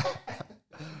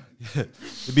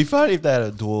 It'd be funny if they had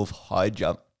a dwarf high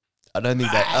jump. I don't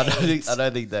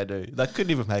think they do. They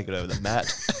couldn't even make it over the mat.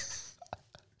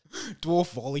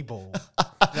 Dwarf volleyball.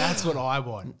 That's what I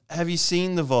want. Have you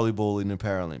seen the volleyball in the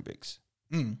Paralympics?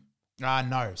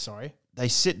 No, sorry. They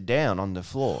sit down on the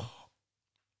floor.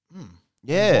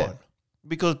 Yeah, What?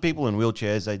 because people in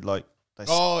wheelchairs, they like they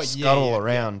Oh, yeah, scuttle yeah,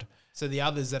 around. So the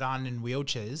others that aren't in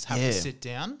wheelchairs have to Yeah. sit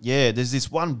down. Yeah, there's this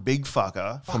one big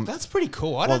fucker Fuck, that's pretty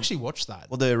cool. I'd actually watch that.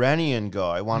 well, the Iranian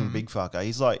guy, one Mm. big fucker.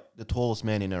 He's like the tallest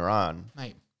man in Iran.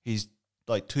 Mate, He's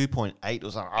like 2.8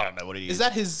 or something. I don't know what he is.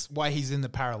 is that why he's in the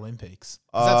Paralympics? 'Cause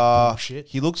Uh, that's bullshit.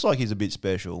 He looks like he's a bit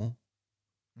special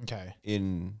Okay.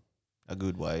 in a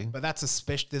good way. But that's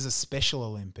there's a Special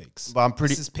Olympics. But I'm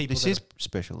pretty. This is people This that is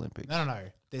Special Olympics. No.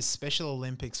 There's Special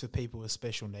Olympics for people with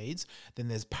special needs. Then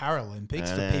there's Paralympics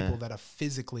Nah. for people that are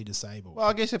physically disabled. Well,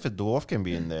 I guess if a dwarf can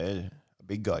be in there, a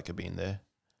big guy could be in there.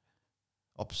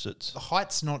 Opposites. The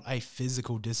height's not a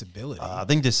physical disability I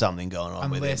think there's something going on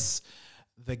with him. unless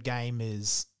the game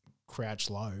is crouch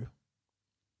low.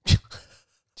 Do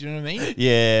you know what I mean?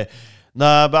 Yeah.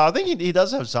 No, but I think he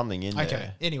does have something in Okay.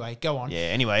 there. Anyway, go on. Yeah,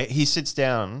 anyway, he sits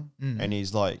down and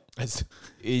he's like, As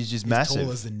he's just as massive.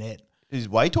 tall as the net. He's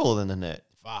way taller than the net.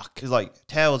 Fuck. He's like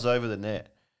towers over the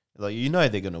net. Like, you know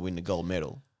they're going to win the gold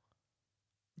medal.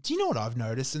 Do you know what I've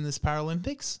noticed in this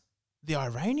Paralympics? The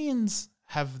Iranians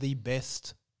have the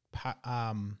best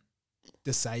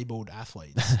disabled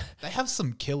athletes. They have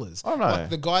some killers. I know. Like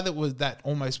the guy that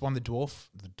almost won the dwarf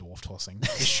tossing, the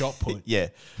shot put Yeah.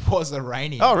 was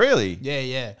Iranian. Oh, really? Yeah.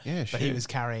 Yeah, But he shit. was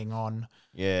carrying on,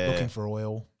 Yeah. looking for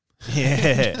oil.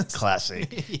 Yeah.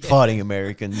 Classic. Yeah. Fighting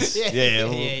Americans. Yeah.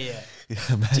 Yeah.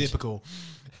 Typical.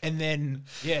 And then,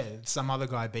 some other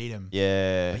guy beat him.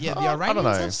 Yeah. But yeah, the I don't Iranians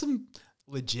know. have some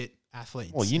legit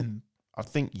athletes Well, I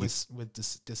think with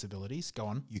disabilities. Go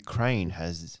on. Ukraine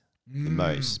has the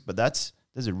most, but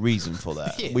there's a reason for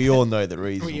that. Yeah. We all know the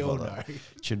reason. We for all that. know.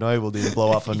 Chernobyl didn't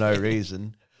blow up for no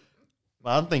reason.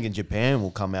 Well, I'm thinking Japan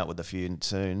will come out with a few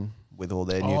soon with all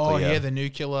their nuclear. Oh, yeah, the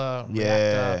nuclear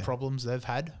reactor problems they've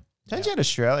had. Turns out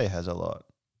Australia has a lot.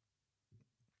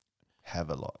 Have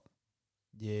a lot.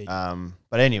 Yeah.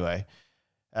 But anyway,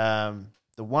 the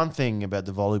one thing about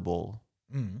the volleyball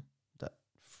that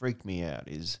freaked me out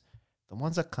is the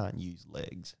ones that can't use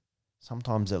legs.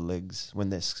 Sometimes their legs, when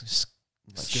they're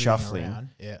like Scooting shuffling, around.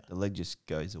 Yeah. the leg just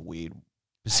goes a weird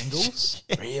Angles?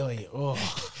 Yeah. Really? Oh.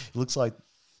 It looks like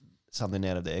something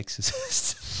out of The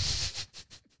Exorcist.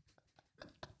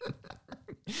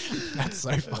 That's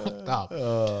so fucked up.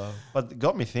 But it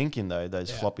got me thinking, though, those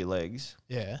Yeah. floppy legs.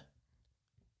 Yeah.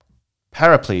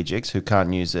 Paraplegics who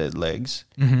can't use their legs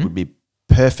Mm-hmm. would be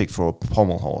perfect for a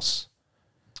pommel horse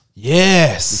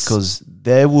Yes. because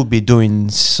they would be doing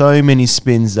so many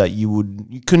spins that you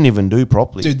couldn't even do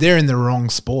properly. Dude, they're in the wrong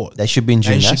sport. They should be in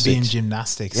They gymnastics. should be in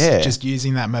gymnastics. Yeah. Just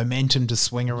using that momentum to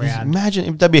swing Just around. imagine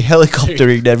if they'd be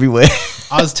helicoptering everywhere.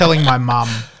 I was telling my mum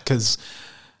because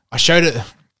I showed it.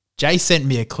 Jay sent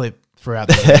me a clip throughout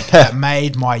the week that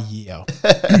made my year.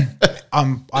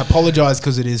 I apologize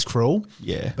because it is cruel,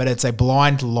 Yeah. but it's a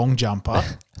blind long jumper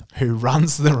who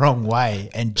runs the wrong way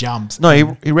and jumps.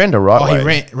 No, he ran the right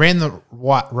way. He ran the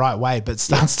right way, but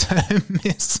starts to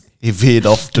miss. He veered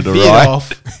off to the Veered right.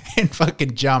 off and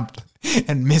fucking jumped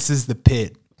and misses the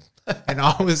pit. And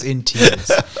I was in tears.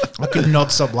 I could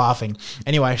not stop laughing.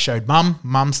 Anyway, I showed mum.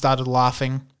 Mum started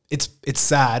laughing. It's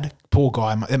sad. Poor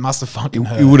guy. It must have fucking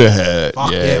hurt. It would have hurt.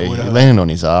 Fuck, yeah, yeah, it he would've hurt. landed on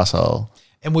his asshole.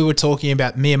 And me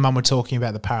and mum were talking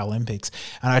about the Paralympics.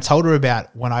 And I told her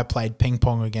about when I played ping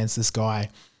pong against this guy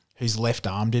whose left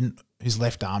arm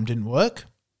didn't work.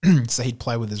 So he'd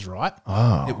play with his right.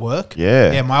 Oh, It worked.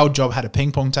 yeah. Yeah, my old job had a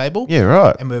ping pong table. Yeah,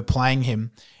 right. And we were playing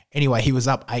him. Anyway, he was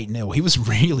up 8-0. He was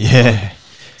really good. Yeah.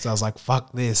 So I was like,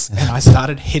 fuck this. And I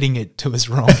started hitting it to his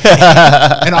wrong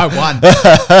hand. And I won.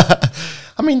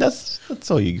 I mean, that's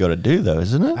all you got to do, though,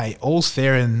 isn't it? Hey, all's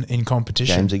fair in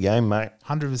competition. Game's a game, mate.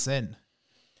 100%.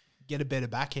 Get a better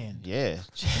backhand. Yeah.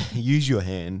 Use your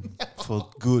hand for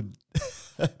good.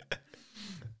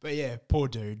 But yeah, poor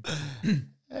dude.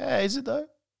 Is it, though?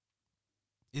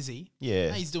 Is he? Yeah.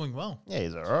 No, he's doing well. Yeah,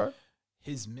 he's all right.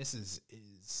 His missus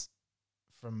is,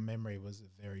 from memory, was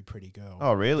a very pretty girl.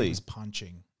 Oh, really? He was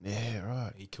punching. Yeah,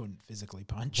 right. He couldn't physically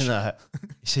punch. No.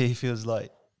 See, he feels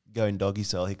like going doggy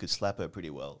style. He could slap her pretty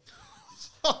well.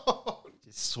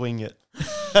 Just swing it.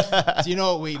 Do you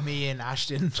know what me and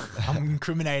Ashton, I'm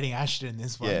incriminating Ashton in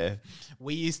this one. Yeah.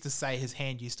 We used to say his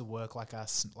hand used to work like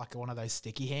one of those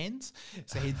sticky hands.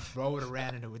 So he'd throw it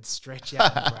around and it would stretch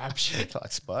out and grab shit.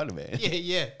 Like Spider-Man.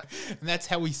 Yeah. And that's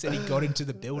how we said he got into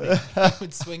the building. He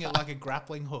would swing it like a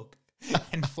grappling hook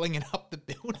and fling it up the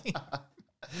building.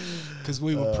 Because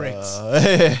we were pricks.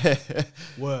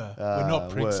 We're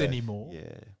not pricks were. anymore.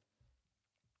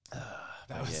 Yeah.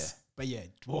 That was, but yeah,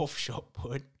 dwarf shot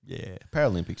put. Yeah.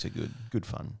 Paralympics are good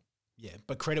fun. Yeah,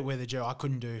 but credit where the Joe, I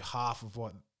couldn't do half of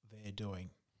what they're doing,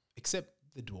 except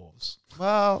the dwarves.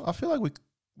 Well, I feel like we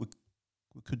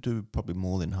could do probably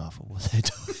more than half of what they're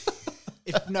doing.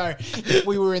 if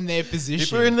we were in their position.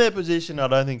 If we're in their position, I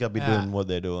don't think I'd be doing what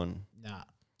they're doing. Nah.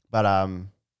 But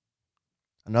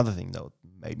another thing that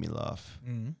made me laugh.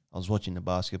 Mm. I was watching the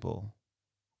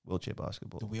wheelchair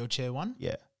basketball. The wheelchair one?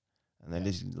 Yeah. And then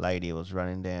this lady was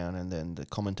running down, and then the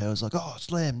commentator was like, "Oh,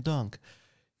 slam dunk."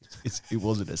 It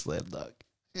wasn't a slam dunk.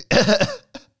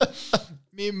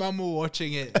 Me and Mum were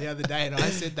watching it the other day, and I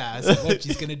said that. I said, "Look,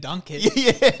 she's gonna dunk it."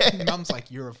 Yeah. Mum's like,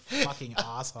 "You're a fucking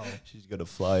asshole." She's got to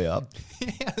fly up.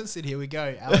 I said, "Here we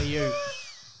go, alley-oop."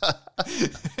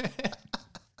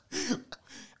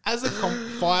 As a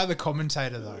fire the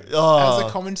commentator though. Oh. As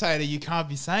a commentator, you can't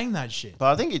be saying that shit.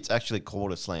 But I think it's actually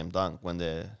called a slam dunk when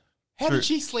they're How did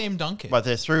she slam dunk it? But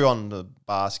they're through on the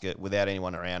basket without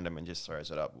anyone around them and just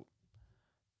throws it up.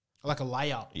 Like a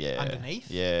layup underneath?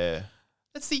 Yeah.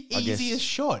 That's the easiest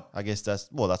shot. I guess that's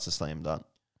a slam dunk.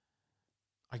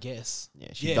 I guess.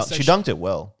 Yeah, she dunked it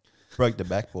well. Broke the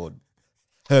backboard.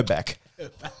 Her back.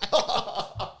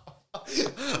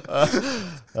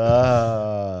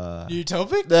 New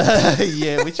topic?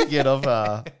 Yeah, we should get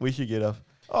off.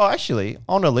 Oh, actually,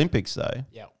 on Olympics though.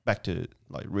 Yeah. Back to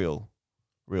like real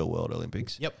world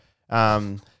Olympics. Yep.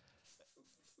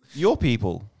 Your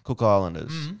people, Cook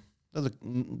Islanders.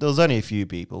 Mm-hmm. There was only a few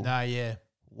people. No, yeah.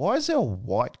 Why is there a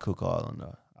white Cook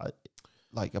Islander?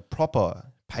 Like a proper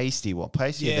pasty one,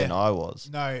 pastier than I was.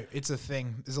 No, it's a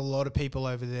thing. There's a lot of people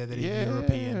over there that are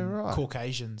European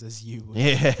Caucasians, as you would.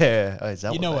 Yeah. Oh, is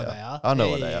that you know what they are. I know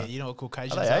what they are. You know what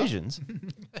Caucasians Are are. they Asians?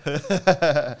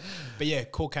 But yeah,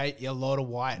 a lot of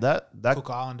white that Cook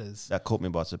Islanders. That caught me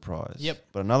by surprise. Yep.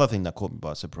 But another thing that caught me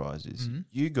by surprise is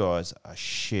you guys are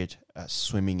shit at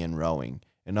swimming and rowing.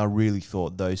 And I really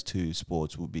thought those two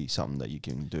sports would be something that you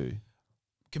can do.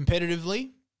 Competitively,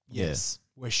 yes.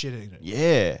 We're shit at it.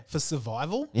 Yeah. For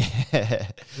survival, Yeah.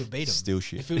 we beat them. Still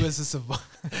shit. If it was a survival,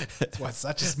 that's why it's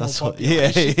such a small Yeah,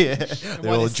 population. yeah. And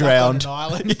They're why all stuck drowned. on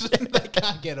an island. They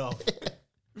can't get off.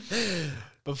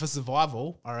 But for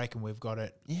survival, I reckon we've got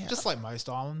it. Yeah. Just like most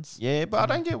islands. Yeah, but I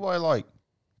don't get why like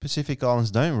Pacific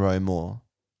Islands don't row more.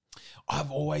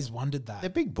 I've always wondered that. They're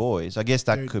big boys. I guess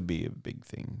that Dude. could be a big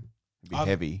thing. Be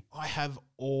heavy. I have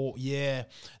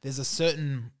there's a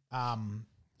certain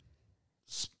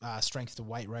strength to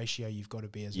weight ratio you've got to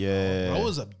be as well.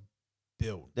 Rowers are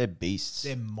built. They're beasts.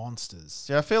 They're monsters.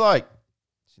 See, I feel like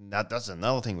that's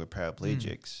another thing with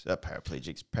paraplegics.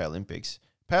 Paralympics.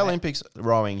 Paralympics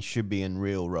rowing should be in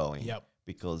real rowing. Yep.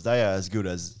 Because they are as good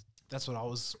as... That's what I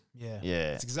was... Yeah.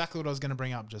 Yeah. That's exactly what I was going to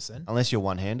bring up just then. Unless you're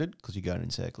one-handed, because you're going in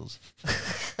circles.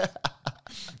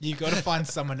 You got to find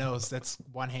someone else that's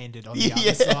one-handed on the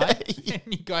other side. And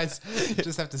you guys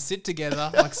just have to sit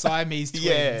together like Siamese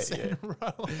twins and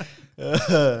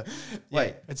row.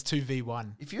 Wait. It's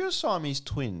 2v1. If you're a Siamese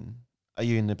twin, are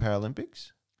you in the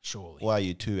Paralympics? Surely. Or are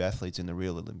you two athletes in the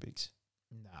real Olympics?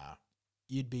 Nah.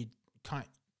 You'd be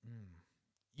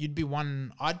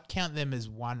one... I'd count them as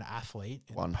one athlete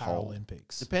in One the whole.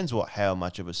 Paralympics. Depends how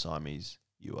much of a Siamese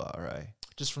you are, eh?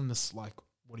 Just from this, like,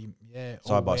 what do you... Yeah.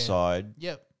 Side by side.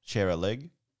 Yep. Share a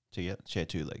leg? Share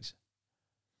two legs?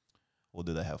 Or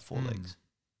do they have four legs?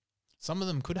 Some of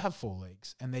them could have four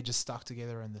legs and they're just stuck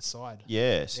together in the side.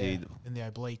 Yeah, see, in the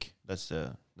oblique. that's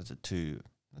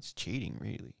cheating,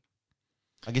 really.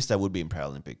 I guess that would be in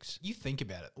Paralympics. You think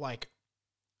about it, like,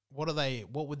 what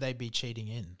would they be cheating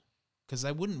in? Because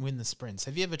they wouldn't win the sprints.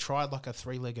 Have you ever tried like a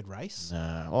 3-legged race?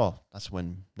 Nah. Oh, that's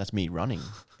me running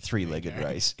 3-legged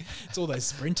race. It's all those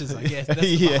sprinters, I guess. That's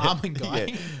the Bahamian guy.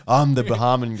 Yeah. I'm the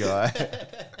Bahamian guy.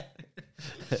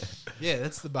 Yeah,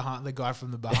 that's the guy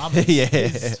from the Bahamas. Yeah.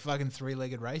 He's fucking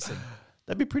 3-legged racing.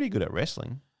 They'd be pretty good at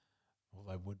wrestling. Well,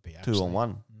 they would be, actually.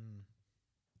 2-on-1.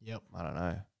 Yep. I don't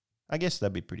know. I guess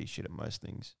they'd be pretty shit at most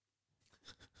things.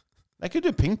 They could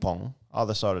do ping pong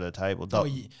either side of the table.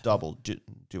 Double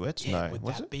duets. Yeah, No, would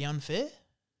was that it? be unfair?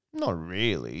 Not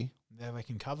really. There they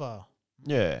can cover.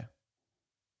 Yeah.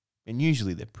 And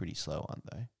usually they're pretty slow, aren't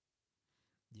they?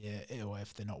 Yeah, or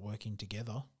if they're not working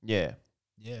together. Yeah.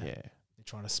 Yeah. Yeah. They're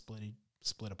trying to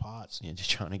split apart. So you're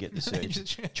just trying to get the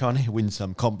surgery. Trying to win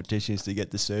some competitions to get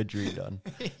the surgery done.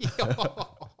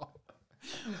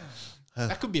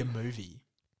 That could be a movie.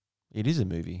 It is a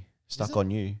movie. Stuck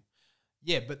on You.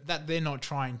 Yeah, but that they're not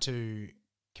trying to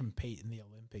compete in the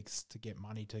Olympics to get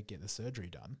money to get the surgery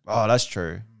done. Oh, that's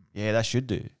true. Yeah, that should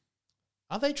do.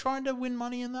 Are they trying to win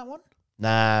money in that one?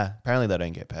 Nah, apparently they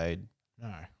don't get paid.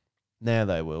 No. Now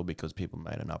they will because people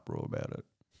made an uproar about it.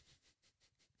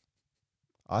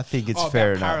 I think it's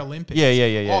fair enough. Paralympics. Yeah.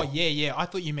 Oh, yeah. I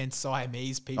thought you meant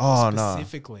Siamese people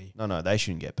specifically. No, they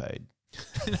shouldn't get paid.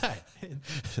 No.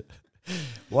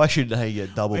 Why should they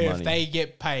get double If money? they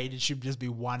get paid, it should just be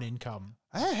one income.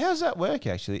 How's that work,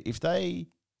 actually? If they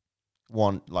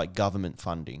want, like, government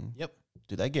funding, Yep.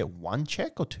 do they get one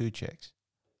check or two checks?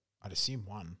 I'd assume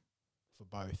one for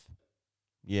both.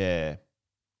 Yeah,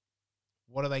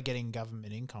 What are they getting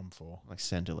government income for? like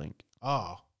Centrelink.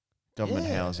 Oh, Government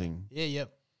Yeah. housing. yeah,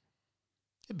 yep.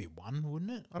 It'd be one,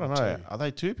 wouldn't it? I don't Or know. two? Are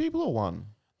they two people or one?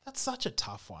 That's such a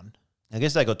tough one. I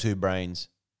guess they got two brains.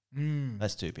 Mm.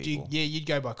 That's two people. Yeah, you'd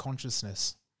go by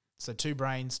consciousness. So 2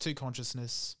 brains, 2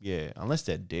 consciousness. Yeah, unless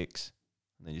they're dicks.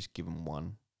 And then just give them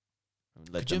one. And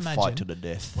let Could you them fight imagine? to the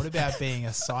death. What about being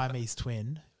a Siamese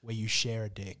twin where you share a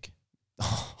dick?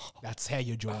 That's how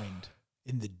you're joined,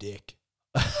 in the dick.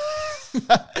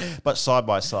 But side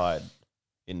by side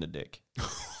in the dick.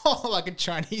 Oh, like a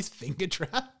Chinese finger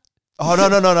trap? Oh, no.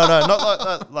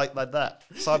 Not like that.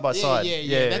 Side by side.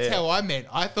 Yeah. That's how I meant.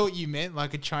 I thought you meant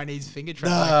like a Chinese finger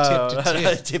trap, No, like tip to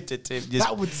tip. tip to tip. Just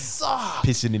That would suck.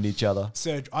 pissing in each other.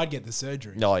 I'd get the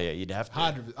surgery. No, yeah, you'd have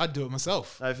to. I'd do it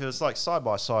myself. No, if it was like side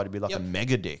by side, it'd be like Yep. a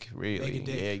mega dick, really. Mega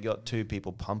dick. Yeah, you got two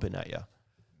people pumping at you.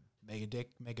 Mega dick,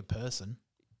 mega person.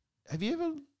 Have you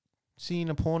ever seen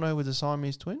a porno with a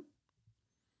Siamese twin?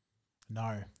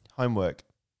 No, Homework.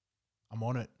 I'm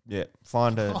on it. Yeah,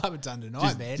 find I'll a. have it done tonight,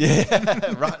 just- man.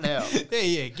 Yeah, right now.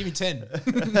 Yeah, give me 10.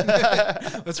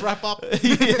 Let's wrap up.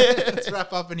 Let's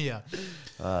wrap up in here.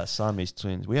 Siamese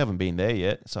twins. We haven't been there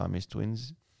yet. Siamese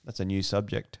twins. That's a new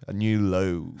subject, a new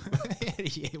low.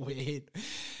 Yeah,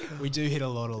 we do hit a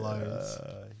lot of lows.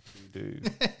 We do.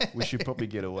 We should probably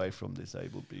get away from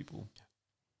disabled people.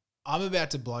 I'm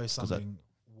about to blow something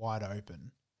wide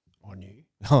open on you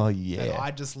Oh that yeah,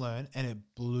 I just learned, and it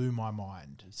blew my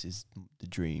mind. this is the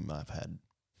dream I've had.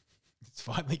 It's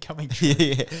finally coming true.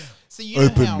 Yeah, So you know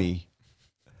open how, me.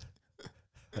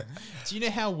 Do you know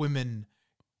how women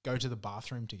go to the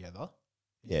bathroom together?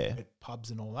 Yeah, At pubs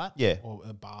and all that? Yeah. Or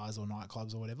bars or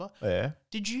nightclubs or whatever. yeah.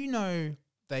 Did you know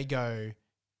they go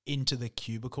into the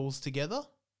cubicles together?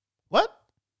 What?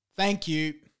 Thank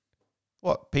you.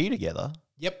 What? Pee together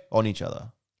Yep. on each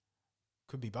other?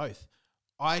 Could be both.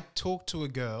 I talked to a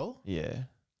girl Yeah.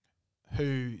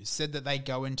 who said that they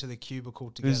go into the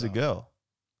cubicle together. Who's the girl?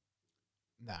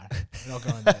 No, we're not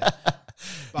going there.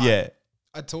 But Yeah.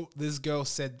 I talked. This girl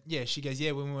said, "Yeah." She goes,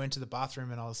 "Yeah." When we went to the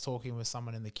bathroom and I was talking with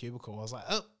someone in the cubicle, I was like,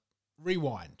 "Oh,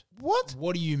 rewind. What?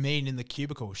 What do you mean in the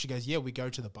cubicle?" She goes, "Yeah, we go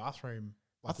to the bathroom.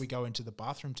 Like we go into the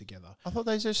bathroom together." I thought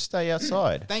they just stay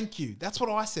outside. Thank you. That's what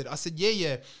I said. I said,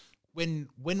 "Yeah." When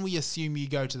we assume you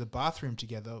go to the bathroom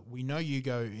together, we know you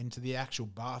go into the actual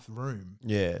bathroom.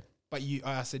 Yeah. But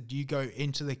I said, "Do you go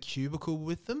into the cubicle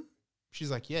with them?" She's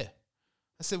like, "Yeah."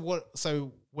 I said, "What?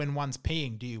 So when one's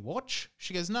peeing, do you watch?"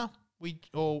 She goes, "No,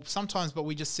 or sometimes, but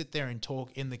we just sit there and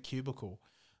talk in the cubicle."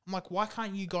 I'm like, "Why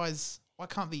can't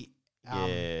the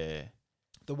Yeah.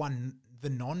 the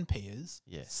non-peers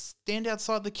Yeah. stand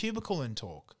outside the cubicle and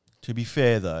talk?" To be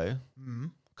fair, though,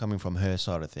 Mm. coming from her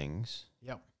side of things,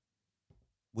 Yep.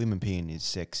 women peeing is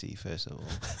sexy, first of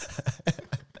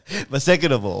all. But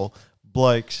second of all,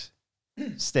 blokes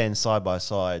stand side by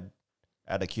side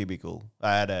at a cubicle,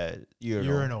 at a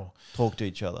urinal, talk to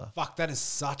each other. Fuck, that is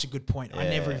such a good point. I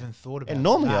never Yeah. even thought about. And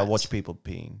normally I that. watch people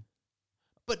peeing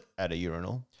But at a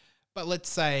urinal. But let's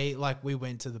say like we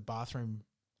went to the bathroom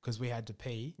because we had to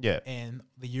pee. Yeah. And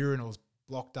the urinal's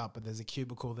blocked up, but there's a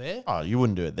cubicle there. Oh, you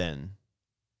wouldn't do it then.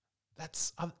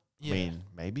 That's I yeah. mean,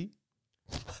 maybe.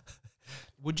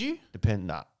 Would you?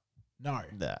 Nah, No.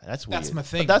 that's weird. That's my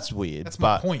thing. But that's weird. That's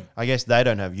my but point. I guess they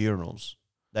don't have urinals.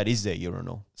 That is their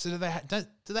urinal. So do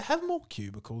they have more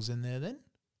cubicles in there then?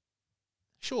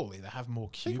 Surely they have more I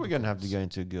think cubicles. we're going to have to go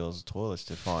into girls' toilets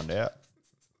to find out.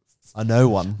 I know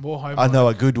one. More homework. I know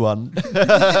a good one.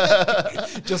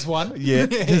 Just one? Yeah,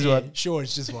 just one. Sure,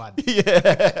 it's just one.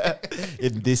 Yeah.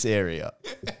 In this area.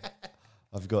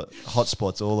 I've got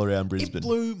hotspots all around It Brisbane.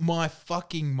 blew my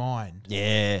fucking mind.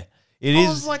 Yeah. It I is.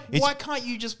 was like, it's- why can't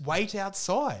you just wait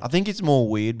outside? I think it's more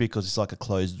weird because it's like a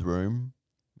closed room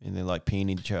and they're like peeing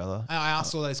each other. I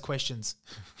asked all those questions.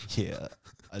 Yeah.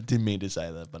 I didn't mean to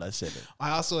say that, but I said it. I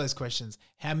asked all those questions.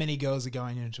 How many girls are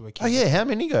going into a Oh, cubicle? yeah. How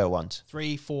many go at once?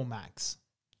 3, 4 max.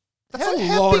 That's How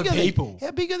a lot big of are they- people.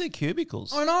 how big are their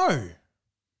cubicles? I know.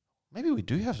 Maybe we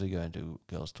do have to go into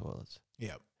girls' toilets.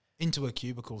 Yeah. Into a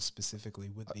cubicle specifically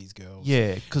with these girls.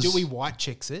 Yeah. Cause, Do we white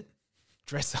chicks it?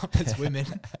 Dress up as women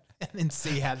and then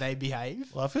see how they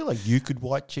behave? Well, I feel like you could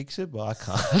white chicks it, but I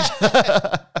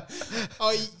can't.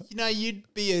 Oh,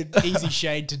 you'd be an easy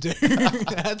shade to do.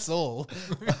 That's all.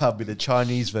 I'll be the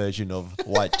Chinese version of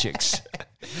white chicks.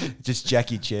 Just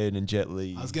Jackie Chan and Jet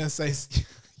Li. I was going to say,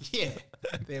 yeah,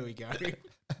 there we go.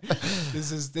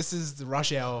 This is the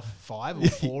Rush Hour 5 or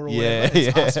 4 or Yeah, whatever.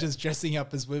 It's yeah. us just dressing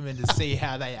up as women to see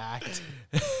how they act.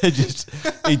 Just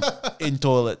in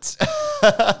toilets.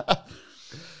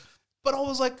 But I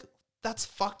was like, that's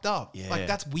fucked up. Yeah. Like,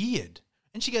 that's weird.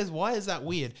 And she goes, why is that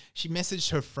weird? She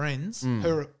messaged her friends,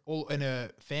 her all in her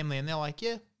family, and they're like,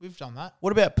 yeah, we've done that.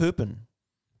 What about pooping?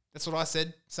 That's what I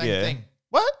said. Same Yeah. thing.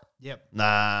 What? Yep,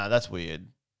 Nah, that's weird.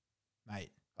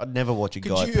 mate. I'd never watch a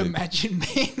Could guy you poop. imagine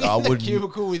being I in the wouldn't.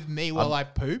 cubicle with me while I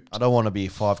pooped? I don't want to be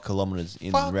 5 kilometers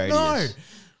in Fuck radius. no.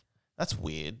 That's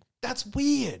weird. That's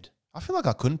weird. I feel like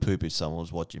I couldn't poop if someone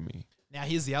was watching me. Now,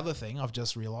 here's the other thing I've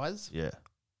just realized. Yeah.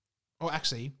 Oh,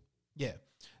 actually, yeah.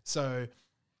 So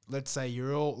let's say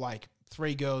you're all like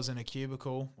 3 girls in a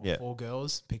cubicle or Yeah. 4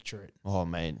 girls. Picture it Oh,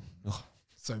 man. Oh,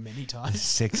 so many times.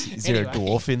 sexy. Is there a Anyway.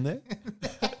 dwarf in there?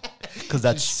 Because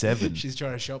that's 7. She's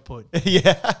trying to shot put.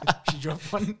 Yeah. She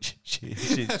dropped one. She-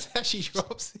 That's how she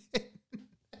drops it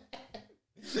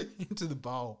into the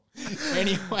bowl.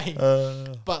 Anyway,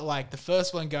 but like the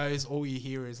first one goes, all you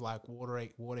hear is like water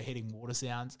hitting water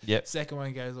sounds. Yep. Second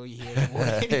one goes, all you hear is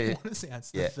water hitting water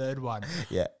sounds. Yeah. The third one,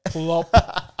 yeah. plop,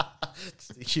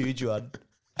 It's a huge one.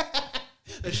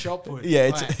 the shot put.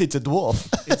 Yeah, Like, it's a dwarf.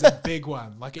 it's a big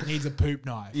one. Like it needs a poop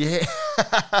knife. Yeah.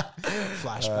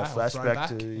 Flashback. or Flashback throwback.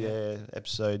 to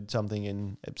episode something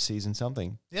in season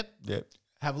something. Yep. Yep.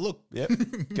 Have a look. Yep.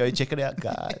 Go check it out,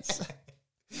 guys.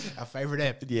 Our favorite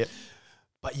app. Yep.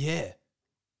 But yeah,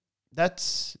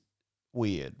 That's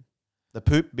weird. The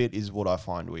poop bit is what I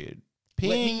find weird.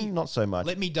 Peeing, not so much.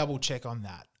 let me double check on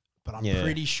that. But I'm Yeah.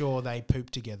 pretty sure they poop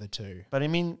together too. But I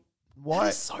mean, That why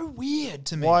is so weird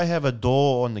to me. why have a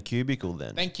door on the cubicle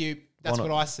then? Thank you. That's Why what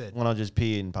not- I said. Why not just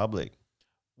pee in public?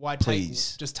 Why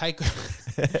Please. take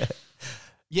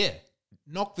yeah,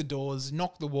 knock the doors,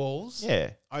 knock the walls,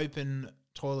 Yeah. open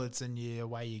toilets, and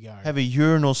away you go. Have a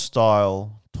urinal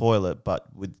style toilet,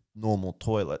 but with normal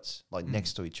toilets, like Mm.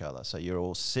 next to each other. So you're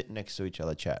all sitting next to each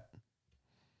other, chat.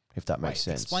 If that makes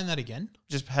sense. Explain that again.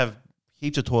 Just have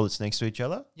heaps of toilets next to each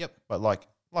other, Yep. but like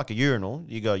a urinal.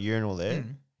 You got a urinal there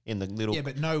Mm. in the little Yeah,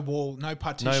 but no wall, no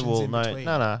partitions no wall, in no, between.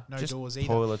 no, No just doors either.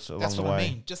 toilets along That's the what way. I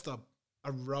mean. Just a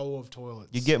row of toilets.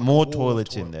 You get Like a more wall of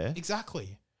toilets in toilet. there. Exactly.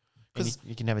 And Because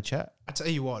you can have a chat. I tell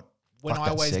you what, when Fuck, I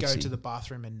that's always go sexy. to the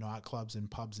bathroom in nightclubs and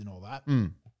pubs and all that,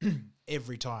 Mm.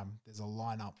 every time there's a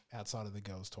lineup outside of the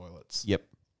girls' toilets. Yep.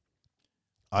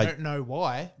 I I don't know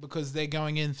why, because they're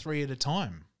going in 3 at a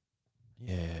time.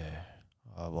 yeah.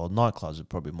 Well, nightclubs are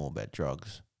probably more about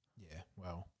drugs. Yeah,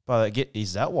 well, But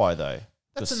is that why though?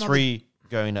 That's Because another- 3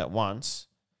 going at once,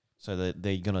 so that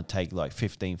they're gonna take like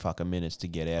 15 fucking minutes to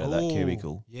get out of that Ooh,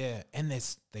 cubicle, Yeah, and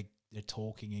they're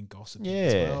talking and gossiping Yeah,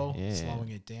 as well, yeah. slowing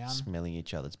it down. smelling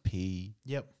each other's pee.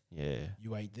 Yep, Yeah.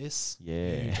 you ate this.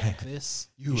 Yeah. You drank this.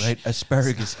 You sh- ate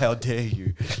asparagus. How dare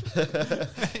you?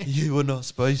 You were not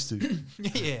supposed to.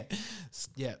 yeah,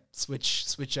 yeah.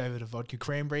 Switch over to vodka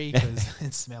cranberry because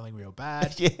it's smelling real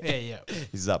bad. Yeah. yeah.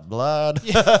 Is that blood?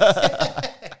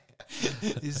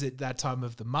 Is it that time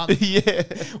of the month? Yeah.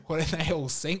 What do they all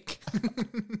sink?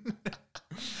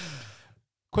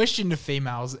 Question to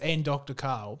females and Dr.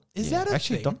 Carl: Is that a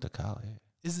actually thing? Dr. Carl? Yeah.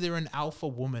 Is there an alpha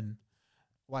woman?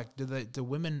 Like, do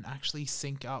women actually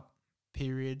sync up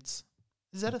periods?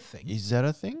 Is that a thing? Is that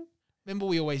a thing? Remember,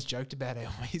 we always joked about it.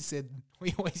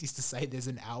 We always used to say there's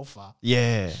an alpha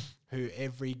Yeah. who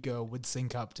every girl would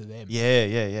sync up to them.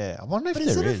 Yeah. I wonder if but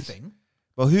is there it is. a thing?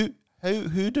 Well,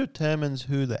 who determines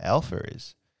who the alpha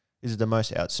is? Is it the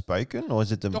most outspoken, or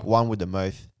is it the one with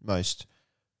the most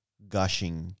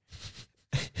gushing?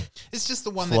 It's just the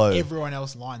one Flow. that everyone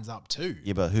else lines up to.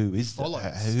 Yeah, but who is that?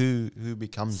 Follows. Who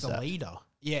becomes It's the that? leader.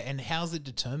 Yeah, and how's it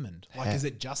determined? Like, Ha- is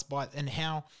it just by and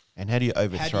how And how do you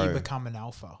overthrow? how do you become an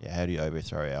alpha? Yeah, how do you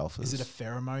overthrow alphas? Is it a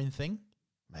pheromone thing?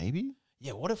 maybe?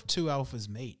 Yeah. What if 2 alphas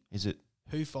meet? Is it?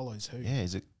 Who follows who? Yeah,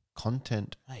 is it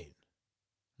content? Mate,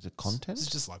 Is it content? it's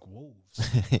just like wolves.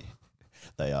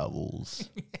 They are wolves.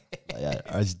 They are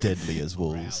as deadly as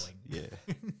wolves. Growling.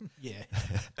 Yeah.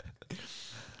 Yeah.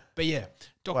 But yeah,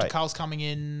 Dr. Wait. Carl's coming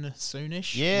in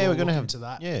soonish. Yeah, We'll we're gonna look have into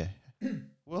that. Yeah,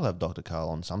 we'll have Dr. Carl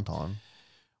on sometime.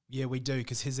 Yeah, we do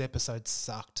because his episode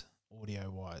sucked audio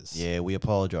wise. Yeah, we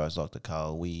apologise, Dr.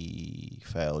 Carl. We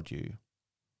failed you.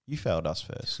 You failed us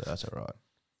first, so that's all right.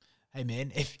 Hey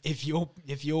man, if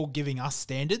you're giving us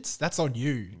standards, that's on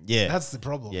you. Yeah. That's the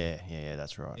problem. Yeah,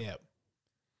 that's right. Yeah.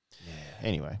 Yeah.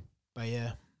 Anyway, But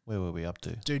yeah, where were we up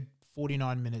to? dude,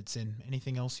 49 minutes in.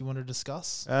 Anything else you want to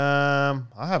discuss? I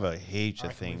have a heap I of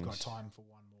reckon things. we've got time for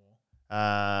one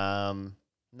more.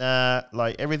 Nah,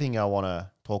 like everything I want to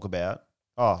talk about.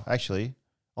 Oh, actually,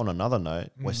 on another note,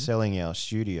 we're Mhm. selling our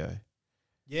studio.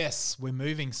 Yes, we're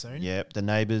moving soon. Yep, the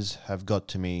neighbours have got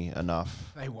to me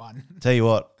enough. They won. Tell you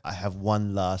what, I have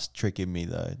one last trick in me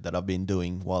though that I've been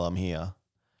doing while I'm here.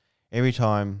 Every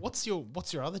time, What's your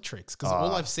other tricks? Because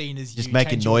all I've seen is just you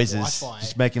making change your noises, Wi-Fi.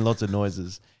 just making lots of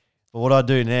noises. But what I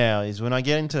do now is when I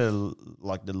get into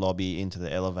like the lobby, into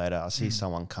the elevator, I see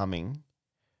someone coming.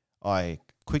 I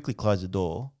quickly close the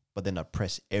door, but then I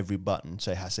press every button,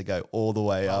 so it has to go all the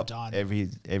way Well up done.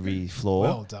 every floor.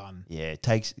 Well done. Yeah, it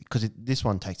takes because this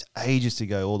one takes ages to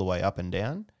go all the way up and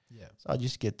down. Yeah. So I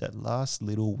just get that last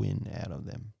little win out of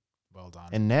them. Well done.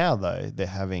 And now though they're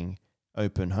having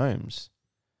open homes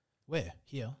Where?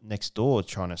 Here. next door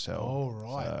trying to sell. Oh,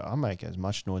 right. So I make as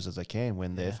much noise as I can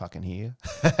when they're Yeah. fucking here.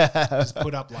 Just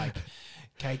put up like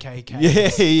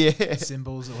KKK yeah.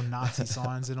 symbols or Nazi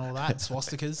signs and all that.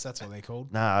 Swastikas, that's what they're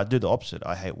called. Nah, I do the opposite.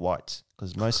 I hate whites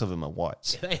because most of them are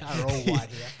whites. They are all white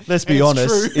here. Let's be And it's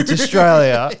honest. true. It's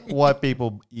Australia. White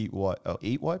people eat white. Oh,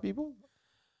 eat white people?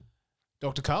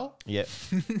 Dr. Carl? Yeah.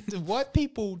 The white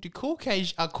people,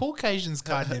 are Caucasians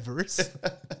carnivorous?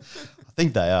 I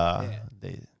think they are. Yeah.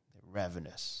 They're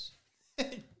ravenous.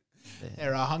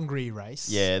 They're a hungry race.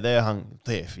 Yeah, they're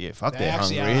hungry. Yeah, fuck, They they're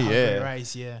actually hungry. are a hungry Yeah.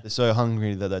 race, yeah. They're so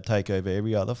hungry that they take over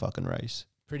every other fucking race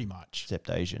Pretty much. except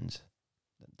Asians.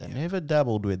 They Yeah. never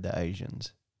dabbled with the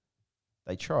Asians.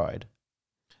 They tried.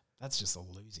 That's just a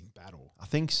losing battle. I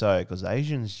think so because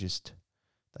Asians just,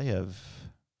 they have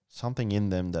something in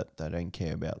them that they don't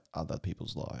care about other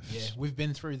people's lives. Yeah, we've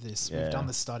been through this. Yeah. We've done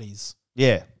the studies.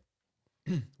 Yeah,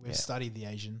 We've Yeah. studied the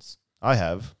Asians. I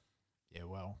have. Yeah,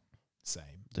 well, same.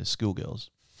 The schoolgirls.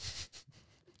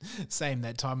 Same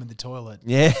that time in the toilet.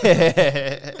 Yeah.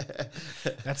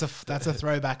 That's a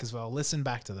throwback as well. Listen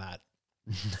back to that.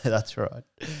 That's right.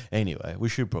 Anyway, we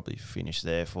should probably finish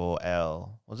there for our,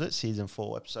 was it season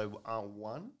 4, episode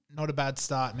 1? Not a bad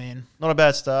start, man. Not a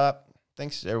bad start.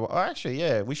 Thanks, everyone. Oh, actually,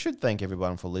 yeah, we should thank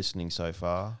everyone for listening so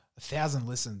far. 1,000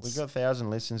 listens. We've got 1,000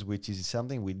 listens, which is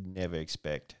something we'd never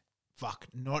expect. Fuck,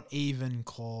 not even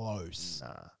close.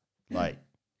 Nah. Like,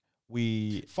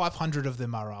 we, 500 of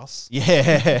them are us,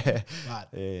 yeah. but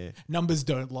Yeah. numbers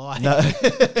don't lie. No.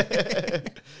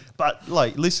 But,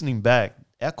 like, listening back,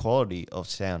 our quality of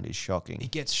sound is shocking.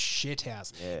 It gets shit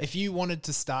house. Yeah. If you wanted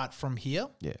to start from here,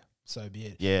 Yeah. so be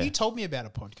it. Yeah. You told me about a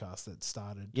podcast that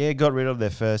started. Yeah, got rid of their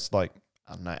first, like,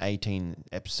 I don't know, 18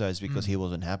 episodes because he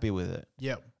wasn't happy with it.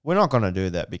 Yep. We're not going to do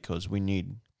that because we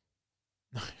need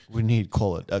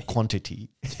quantity.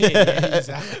 Yeah,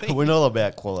 exactly. We're not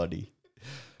about quality.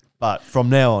 But from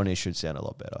now on, it should sound a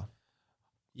lot better.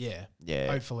 Yeah.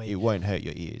 Yeah. Hopefully. It won't hurt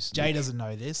your ears. Jay doesn't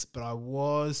know this, but I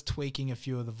was tweaking a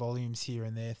few of the volumes here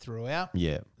and there throughout.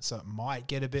 Yeah. So it might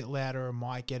get a bit louder, it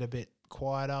might get a bit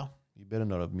quieter. You better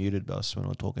not have muted us when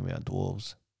we're talking about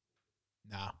dwarves.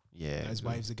 Nah, Yeah. those good.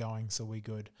 waves are going, so we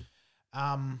good.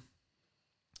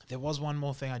 There was one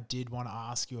more thing I did want to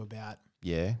ask you about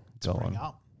Yeah. to Go bring on.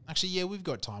 up. Actually, yeah, we've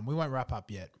got time. We won't wrap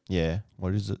up yet. Yeah.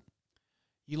 What is it?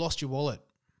 You lost your wallet.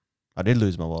 I did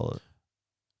lose my wallet.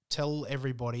 Tell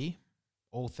everybody,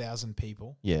 all 1,000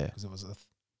 people, Yeah. because it was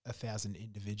 1,000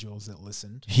 individuals that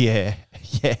listened, Yeah.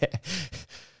 Yeah. the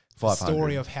 500.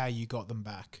 story of how you got them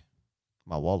back.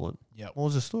 my wallet. Yep. What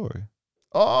was the story?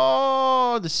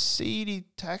 Oh, the seedy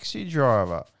taxi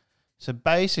driver. So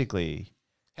basically,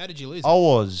 How did you lose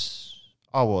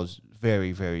I was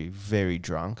very, very, very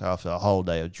drunk after a whole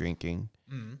day of drinking.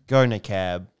 it? Mm. Got in a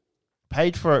cab,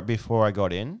 paid for it before I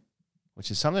got in, which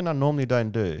is something I normally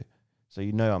don't do. So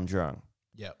you know I'm drunk.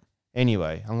 Yep.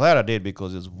 Anyway, I'm glad I did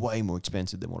because it was way more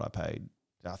expensive than what I paid.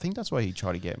 I think that's why he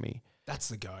tried to get me. That's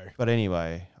the go. But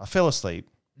anyway, I fell asleep,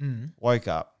 Mm. woke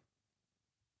up.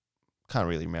 Can't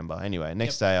really remember. Anyway,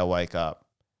 next day I wake up,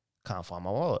 can't find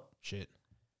my wallet. Shit.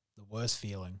 The worst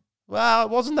feeling. Well, it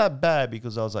wasn't that bad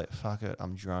because I was like, fuck it,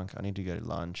 I'm drunk. I need to go to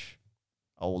lunch.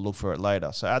 I will look for it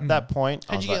later. So at that point,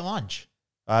 I How'd was you get like, lunch?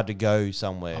 I had to go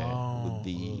somewhere Oh, with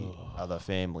the ugh. other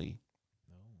family.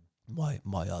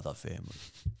 My other family.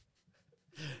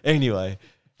 Anyway,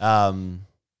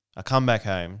 I come back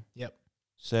home. Yep.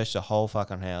 Searched the whole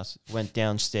fucking house. Went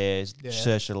downstairs. Yeah.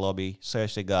 Searched the lobby.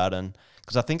 Searched the garden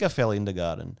because I think I fell in the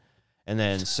garden, and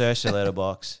then searched the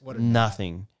letterbox. What a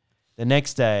Nothing. The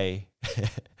next day,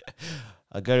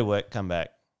 I go to work, come back,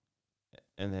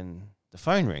 and then the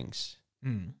phone rings,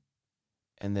 Mm.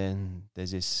 and then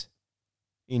there's this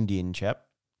Indian chap,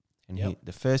 and Yep.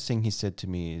 the first thing he said to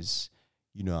me is,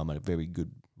 "You know, I'm a very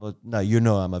good. Well, no, you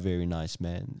know, I'm a very nice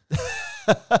man."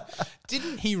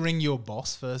 Didn't he ring your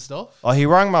boss first off Oh, he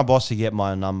rang my boss to get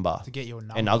my number, to get your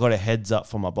number? and I got a heads up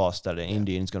from my boss that an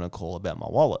Indian's going to call about my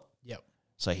wallet. Yep.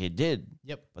 So he did.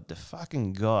 Yep. But the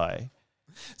fucking guy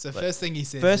So first thing he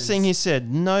said. First thing he said,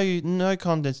 no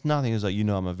contents, nothing. He was like,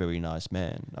 I'm a very nice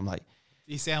man. I'm like,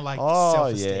 You sound like Oh,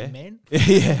 self-esteem, yeah. man.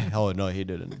 yeah. Oh no, he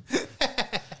didn't.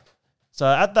 So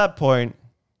at that point,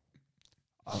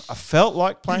 I felt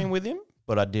like playing with him,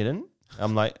 but I didn't.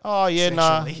 I'm like, oh yeah,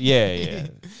 nah, Sexually. yeah.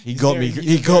 He He's got very- me. he's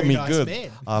He a got very me nice good.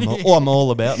 man. I'm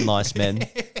all about nice men.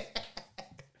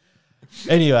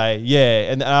 Anyway,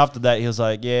 yeah, and after that he was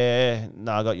like, yeah,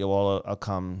 no, I got your wallet. I'll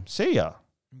come see ya.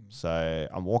 So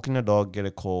I'm walking the dog, get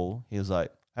a call. He was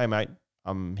like, hey mate,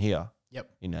 I'm here. Yep.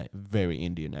 In a very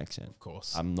Indian accent. Of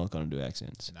course. I'm not going to do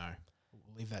accents. No.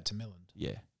 We'll leave that to Milland.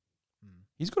 Yeah.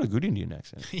 He's got a good Indian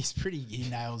accent. He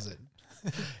nails it.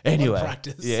 Anyway.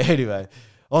 practice. Yeah, anyway.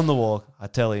 On the walk, I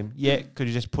tell him, yeah, could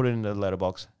you just put it in the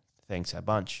letterbox? Thanks a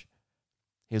bunch.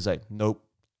 He was like, nope,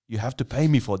 you have to pay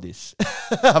me for this.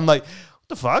 I'm like, what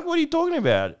the fuck? What are you talking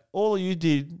about? All you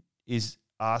did is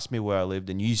ask me where I lived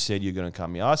and you said you're going to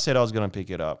come here. I said I was going to pick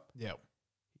it up. Yep.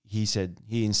 He said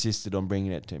he insisted on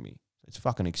bringing it to me. It's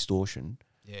fucking extortion.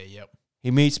 Yeah, yep.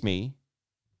 He meets me,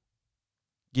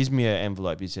 gives me an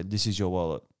envelope. He said, this is your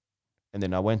wallet. And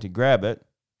then I went to grab it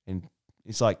and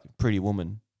it's like Pretty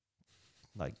Woman,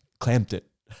 like clamped it.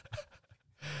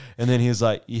 And then he was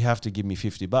like, you have to give me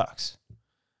 $50.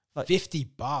 Like,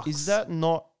 $50.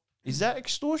 Is that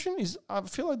extortion? I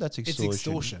feel like that's extortion. It's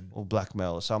extortion. Or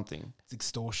blackmail or something. It's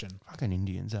extortion. Fucking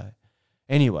Indians, eh?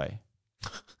 Anyway,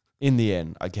 in the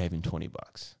end, I gave him $20.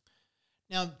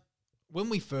 Now, when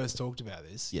we first talked about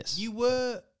this, Yes. you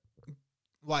were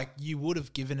like, you would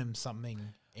have given him something.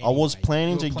 I was anyway. planning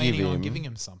You were to planning give on him giving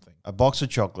him something. A box of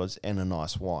chocolates and a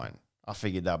nice wine. I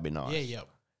figured that'd be nice. Yeah, yep.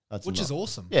 That's Which not- is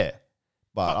awesome. Yeah.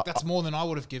 But Fuck, that's more than I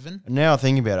would have given. now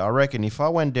thinking about it, I reckon if I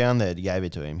went down there and gave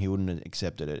it to him, he wouldn't have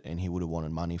accepted it and he would have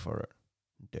wanted money for it.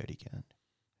 Dirty cunt.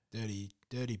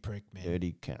 Dirty prick, man.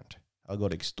 Dirty cunt. I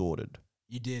got extorted.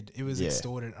 You did. It was Yeah.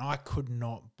 extorted. And I could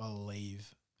not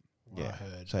believe what I Yeah.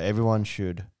 heard. So everyone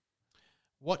should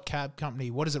What cab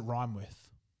company? What does it rhyme with?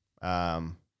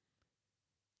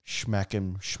 schmack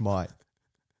and schmite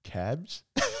cabs.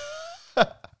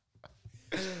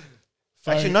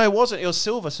 Actually, no, it wasn't. It was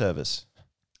Silver Service.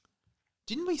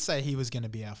 Didn't we say he was going to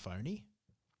be our phony?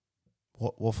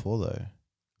 What for though?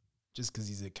 Just because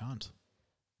he's a cunt.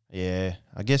 Yeah,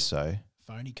 I guess so.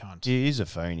 Phony cunt. He is a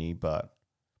phony, but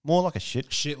more like a shit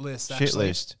List, shit actually.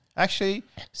 list. Actually,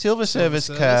 Silver Silver Service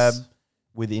Service. cab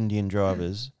with Indian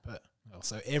drivers. But, well,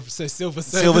 so Silver Service.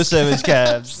 Silver Service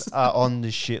cabs are on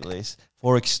the shit list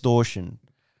for extortion.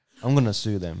 I'm gonna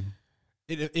sue them.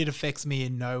 It affects me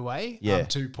in no way. Yeah. I'm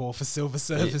too poor for Silver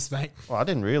Service, mate. Well, I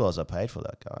didn't realize I paid for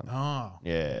that car. Oh.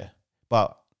 Yeah,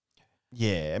 but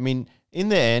yeah, I mean, in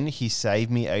the end, he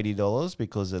saved me $80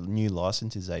 because the new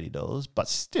license is $80. But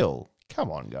still,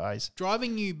 come on, guys,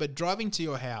 Driving to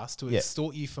your house to Yeah.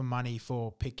 extort you for money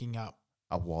for picking up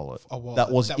a wallet. a wallet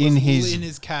That was in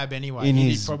his cab anyway. in and he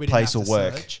his probably didn't place have of to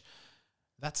work. search.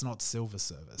 That's not Silver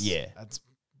Service. Yeah. That's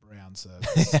brown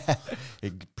service.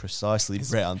 Precisely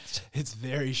brown. It's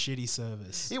very shitty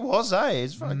service. It was, eh?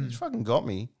 It's fucking got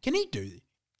me. Can he do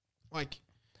like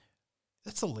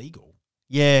that's illegal?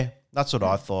 Yeah, that's what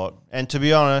I thought. And to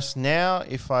be honest, now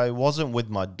if I wasn't with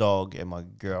my dog and my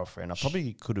girlfriend, I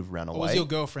probably could have ran Or away. was your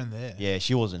girlfriend there? Yeah,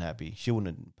 she wasn't happy. She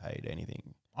wouldn't have paid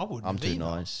anything. I wouldn't. I'm have too either.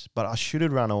 nice. But I should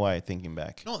have run away thinking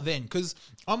back. Not then, because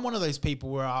I'm one of those people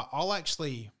where I'll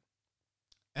actually,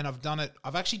 and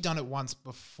I've actually done it once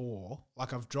before.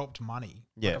 Like I've dropped money.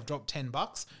 Yeah. Like I've dropped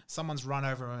 $10. Someone's run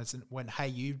over and went, "Hey,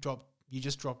 you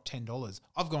just dropped $10."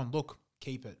 I've gone, "Look,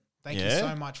 keep it. Thank you Yeah?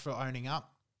 so much for owning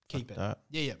up. Keep it." that.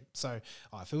 Yeah. So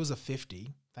if it was a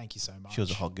 50, thank you so much. She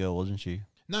was a hot girl, wasn't she?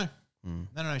 No, Mm.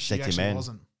 no, she Sexy actually man.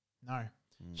 wasn't. No,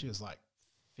 she was like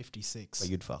 56. But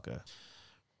you'd fuck her.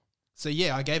 So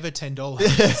yeah, I gave her $10.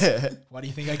 Why do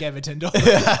you think I gave her $10?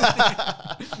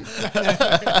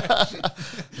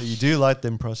 You do like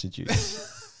them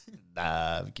prostitutes.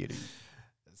 Nah, I'm kidding.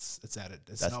 It's at it.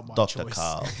 It's That's not my Dr. choice.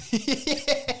 Carl.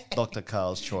 Dr.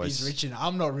 Carl's choice. He's rich enough.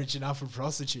 I'm not rich enough for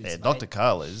prostitutes. Yeah, mate. Dr.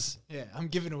 Carl is Yeah, I'm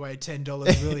giving away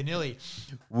 $10 willy nilly.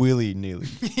 willy-nilly.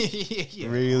 Yeah.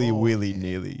 Really Oh,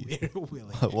 willy-nilly.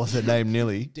 Willy. What's her name,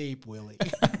 Nilly? Deep Willy.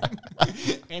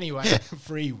 Anyway,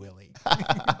 Free Willy.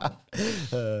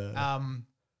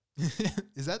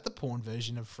 Is that the porn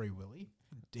version of Free Willy?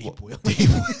 Deep Willy.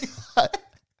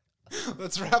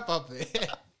 Let's wrap up there.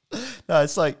 No,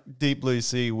 it's like Deep Blue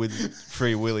Sea with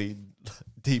Free Willy.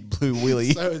 Deep Blue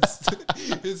Willy. So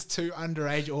it's two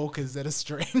underage orcas that are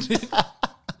stranded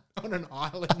on an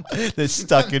island. They're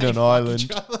stuck in They an fuck island.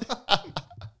 each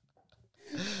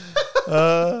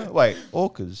other. Wait,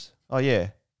 orcas. Oh, yeah.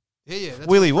 Yeah. That's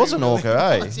Willy what was Free an Willy orca,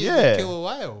 eh? was. Yeah. Kill a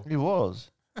whale. He was.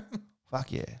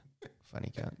 Fuck yeah.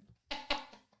 Funny cunt.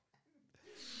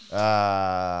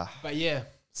 But yeah,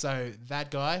 so that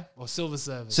guy or Silver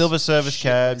Service. Silver Service Shit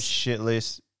Cabs, list. shit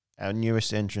list. Our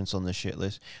newest entrance on the shit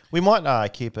list. We might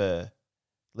keep a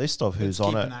list of who's Let's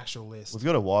on keep it. an actual list. We've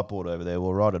got a whiteboard over there.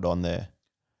 We'll write it on there.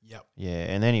 Yep. Yeah,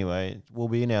 and anyway, we'll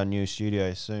be in our new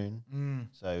studio soon. Mm.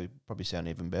 So probably sound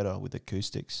even better with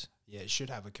acoustics. Yeah, it should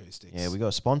have acoustics. Yeah, we got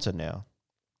a sponsor now.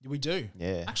 We do.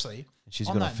 Yeah. Actually, She's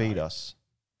on going to that feed note- us.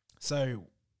 so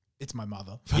it's my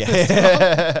mother.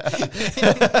 Yeah.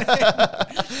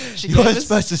 She You gave weren't us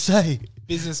supposed to say.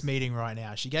 business meeting right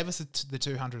now. She gave us the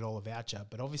 $200 voucher,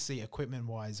 but obviously equipment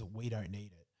wise, we don't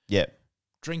need it. Yeah.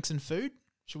 Drinks and food,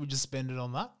 should we just spend it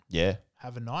on that? Yeah.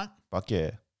 Have a night? Fuck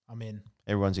yeah. I'm in.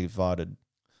 Everyone's invited.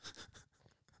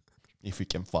 If we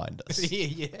can find us.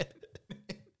 yeah.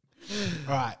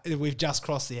 All right, we've just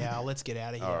crossed the hour. Let's get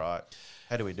out of here. All right.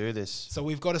 How do we do this? So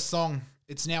we've got a song.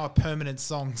 It's now a permanent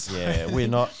song. So Yeah, we're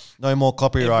not. No more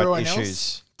copyright everyone issues.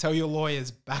 else, tell your lawyers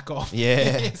back off.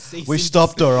 Yeah. Cease We and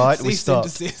stopped, desist. all right? We Cease and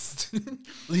stopped.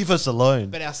 desist. Leave us alone.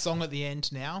 But our song at the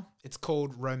end now, it's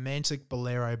called Romantic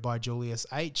Bolero by Julius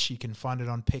H. You can find it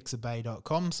on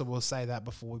pixabay.com. So we'll say that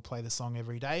before we play the song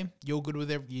every day. You're good with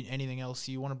anything else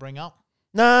you want to bring up?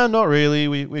 Nah, not really.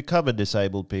 We covered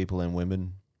disabled people and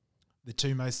women. The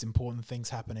two most important things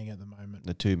happening at the moment.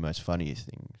 The two most funniest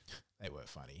things. They were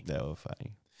funny. They were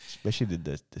funny. Especially the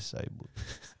disabled.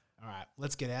 All right,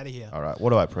 let's get out of here. All right. What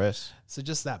do I press? So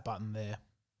just that button there.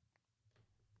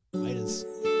 Laters.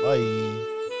 Bye.